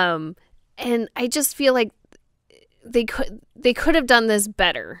 And I just feel like they could have done this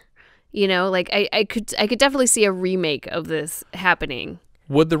better. You know, like I could definitely see a remake of this happening.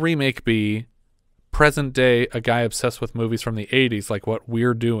 Would the remake be present day, a guy obsessed with movies from the 80s, like what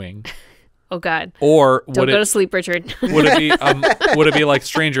we're doing? Oh God! Or Don't would go it, to sleep, Richard. would it be like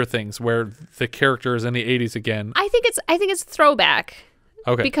Stranger Things, where the character is in the 80s again? I think it's throwback.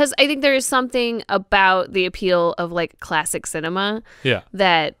 Okay. Because I think there is something about the appeal of like classic cinema Yeah.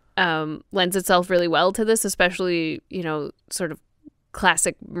 that lends itself really well to this, especially, you know, sort of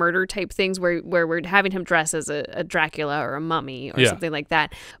classic murder type things where we're having him dress as a Dracula or a mummy or Yeah. something like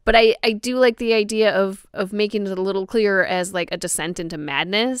that. But I do like the idea of making it a little clearer as like a descent into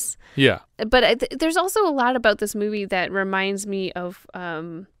madness. Yeah. But there's also a lot about this movie that reminds me of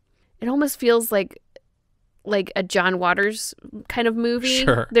it almost feels like a John Waters kind of movie.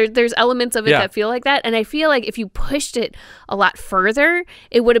 Sure. There's elements of it Yeah. that feel like that. And I feel like if you pushed it a lot further,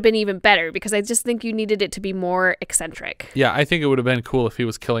 it would have been even better because I just think you needed it to be more eccentric. Yeah, I think it would have been cool if he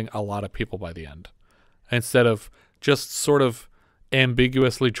was killing a lot of people by the end. Instead of just sort of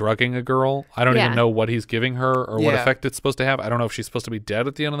ambiguously drugging a girl. I don't Yeah. even know what he's giving her or what Yeah. effect it's supposed to have. I don't know if she's supposed to be dead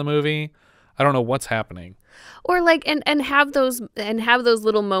at the end of the movie. I don't know what's happening. Or like and have those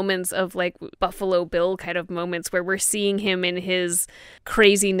little moments of like Buffalo Bill kind of moments where we're seeing him in his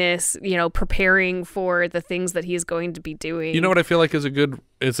craziness, you know, preparing for the things that he's going to be doing. You know what I feel like is a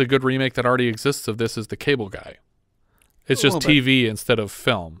good remake that already exists of this is The Cable Guy. It's A just little bit. TV instead of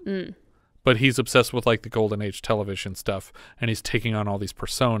film. Mm. But he's obsessed with like the golden age television stuff and he's taking on all these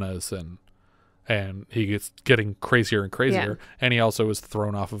personas and he gets getting crazier and crazier and he also is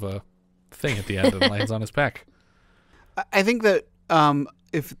thrown off of a thing at the end and lands on his back. I think that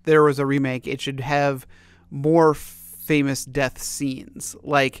if there was a remake, it should have more famous death scenes.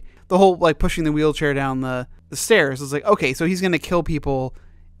 Like the whole like pushing the wheelchair down the stairs is like, okay, so he's going to kill people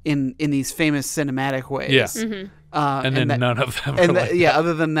in these famous cinematic ways. Yeah. Mm-hmm. And then none of them. And are like yeah, that.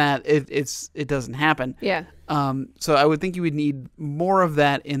 other than that, it doesn't happen. Yeah. So I would think you would need more of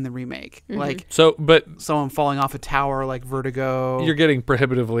that in the remake, like but someone falling off a tower, like Vertigo. You're getting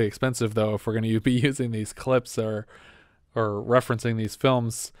prohibitively expensive though if we're going to be using these clips or referencing these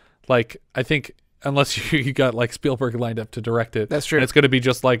films. Like I think unless you got like Spielberg lined up to direct it, that's true. And it's going to be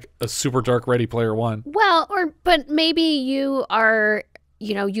just like a super dark Ready Player One. Well, but maybe you are,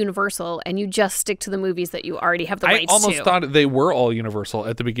 Universal, and you just stick to the movies that you already have the rights to. I almost thought they were all Universal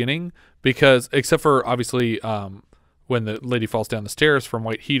at the beginning because, except for obviously when the lady falls down the stairs from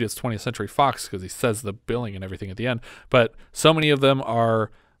White Heat, it's 20th Century Fox because he says the billing and everything at the end. But so many of them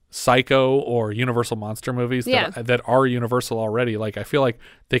are Psycho or Universal monster movies that are Universal already. Like I feel like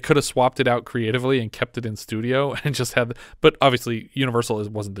they could have swapped it out creatively and kept it in studio and just had. But obviously, Universal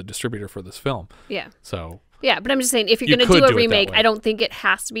wasn't the distributor for this film. Yeah. So. Yeah, but I'm just saying, if you're going to do a remake, I don't think it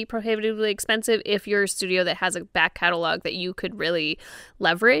has to be prohibitively expensive if you're a studio that has a back catalog that you could really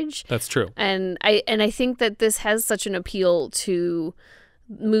leverage. That's true. And I think that this has such an appeal to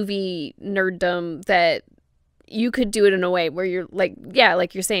movie nerddom that you could do it in a way where you're like, yeah,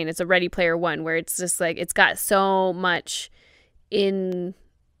 like you're saying, it's a Ready Player One, where it's just like, it's got so much in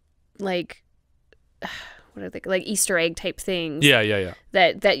like, what are they, like Easter egg type things. Yeah.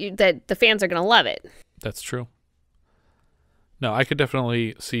 That the fans are going to love it. That's true. No, I could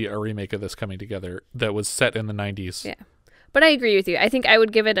definitely see a remake of this coming together that was set in the 90s. Yeah. But I agree with you. I think I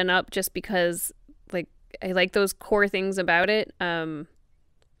would give it an up just because like I like those core things about it. And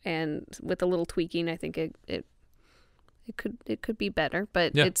with a little tweaking, I think it could be better,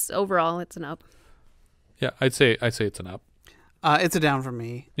 but overall it's an up. Yeah, I'd say it's an up. It's a down for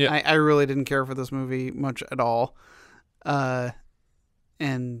me. Yeah. I really didn't care for this movie much at all. And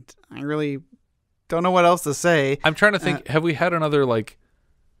I really don't know what else to say. I'm trying to think, have we had another like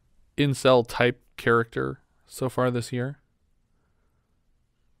incel type character so far this year?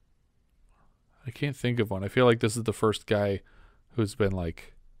 I can't think of one. I feel like this is the first guy who's been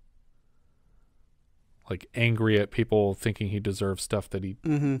like angry at people thinking he deserves stuff that he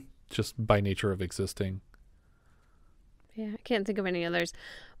just by nature of existing. Yeah, I can't think of any others.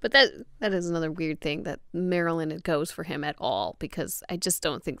 But that is another weird thing that Marilyn goes for him at all, because I just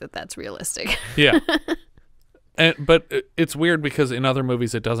don't think that that's realistic. Yeah. But it's weird because in other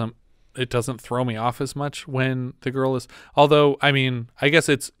movies it doesn't throw me off as much when the girl is, although I mean, I guess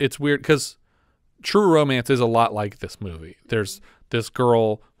it's weird because True Romance is a lot like this movie. There's this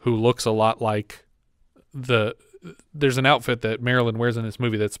girl who looks a lot like there's an outfit that Marilyn wears in this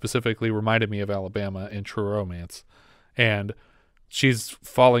movie that specifically reminded me of Alabama in True Romance. And she's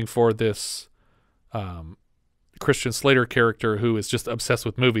falling for this Christian Slater character who is just obsessed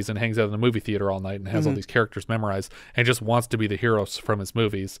with movies and hangs out in the movie theater all night and has all these characters memorized and just wants to be the heroes from his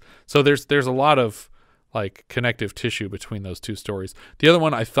movies. So there's a lot of like connective tissue between those two stories. The other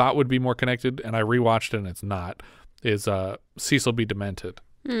one I thought would be more connected, and I rewatched it and it's not, is Cecil B. Demented.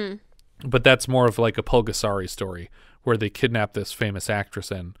 But that's more of like a Pulgasari story where they kidnap this famous actress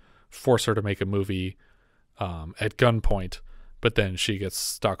and force her to make a movie at gunpoint, but then she gets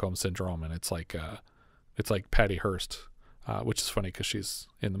Stockholm Syndrome, and it's like Patty Hearst, which is funny because she's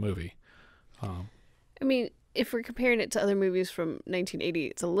in the movie. I mean, if we're comparing it to other movies from 1980,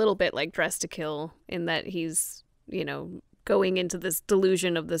 it's a little bit like Dress to Kill in that he's, going into this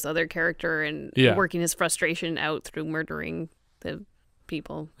delusion of this other character and working his frustration out through murdering the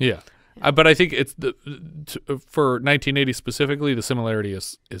people. Yeah. But I think it's for 1980 specifically, the similarity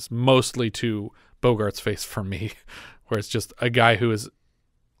is mostly to Bogart's Face for me, where it's just a guy who is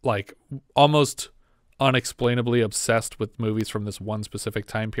like almost unexplainably obsessed with movies from this one specific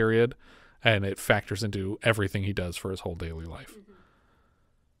time period, and it factors into everything he does for his whole daily life.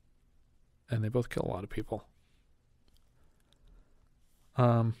 And they both kill a lot of people.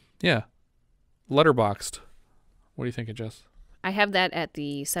 Yeah. Letterboxd. What are you thinking, Jess? I have that at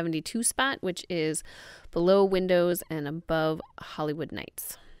the 72 spot, which is below Windows and above Hollywood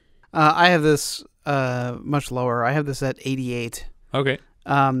Nights. I have this much lower. I have this at 88. Okay.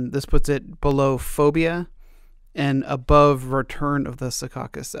 This puts it below Phobia and above Return of the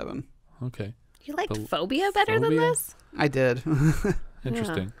Secaucus 7. Okay. You liked Phobia better than this? I did.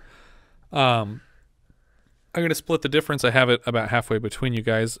 Interesting. I'm going to split the difference. I have it about halfway between you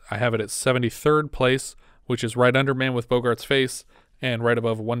guys. I have it at 73rd place, which is right under Man with Bogart's Face and right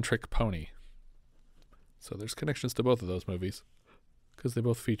above One Trick Pony. So there's connections to both of those movies because they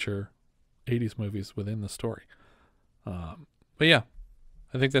both feature 80s movies within the story. But yeah,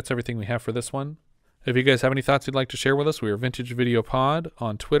 I think that's everything we have for this one. If you guys have any thoughts you'd like to share with us, we are Vintage Video Pod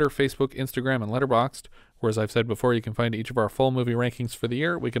on Twitter, Facebook, Instagram, and Letterboxd. where, as I've said before, you can find each of our full movie rankings for the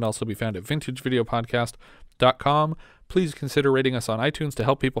year. We can also be found at vintagevideopodcast.com. Please consider rating us on iTunes to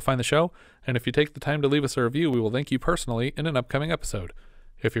help people find the show, and if you take the time to leave us a review, we will thank you personally in an upcoming episode.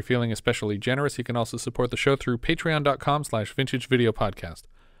 If you're feeling especially generous, you can also support the show through patreon.com/vintagevideopodcast.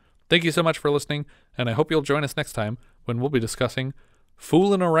 Thank you so much for listening, and I hope you'll join us next time when we'll be discussing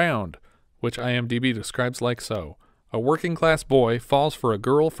Foolin' Around, which IMDb describes like so. A working-class boy falls for a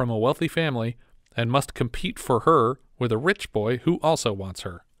girl from a wealthy family and must compete for her with a rich boy who also wants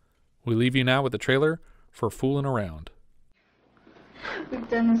her. We leave you now with the trailer for Foolin' Around. We've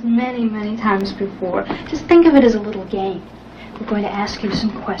done this many, many times before. Just think of it as a little game. We're going to ask you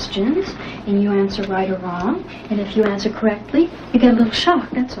some questions, and you answer right or wrong. And if you answer correctly, you get a little shock,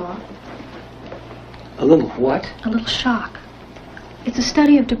 that's all. A little what? A little shock. It's a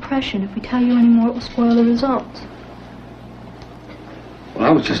study of depression. If we tell you any more, it will spoil the results. Well,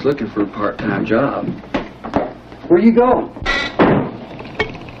 I was just looking for a part-time job. Where you going?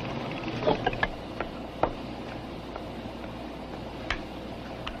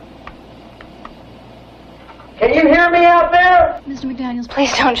 Can you hear me out there? Mr. McDaniels,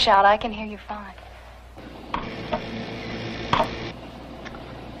 please don't shout. I can hear you fine.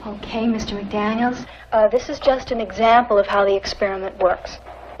 Okay, Mr. McDaniels. This is just an example of how the experiment works.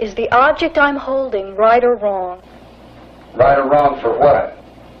 Is the object I'm holding right or wrong? Right or wrong for what?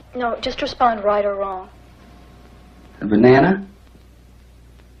 No, just respond right or wrong. A banana?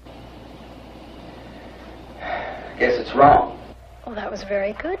 Guess it's wrong. Oh, that was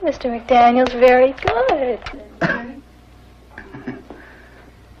very good, Mr. McDaniels. Very good.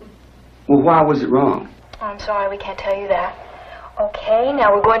 Well, why was it wrong? Oh, I'm sorry, we can't tell you that. Okay,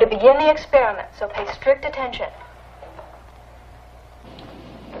 now we're going to begin the experiment, so pay strict attention.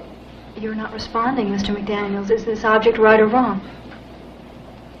 You're not responding, Mr. McDaniels. Is this object right or wrong?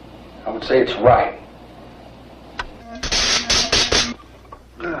 I would say it's right.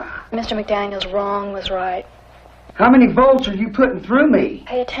 Mr. McDaniels, wrong was right. How many volts are you putting through me?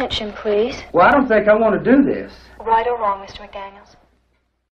 Pay attention, please. Well, I don't think I want to do this. Right or wrong, Mr. McDaniels?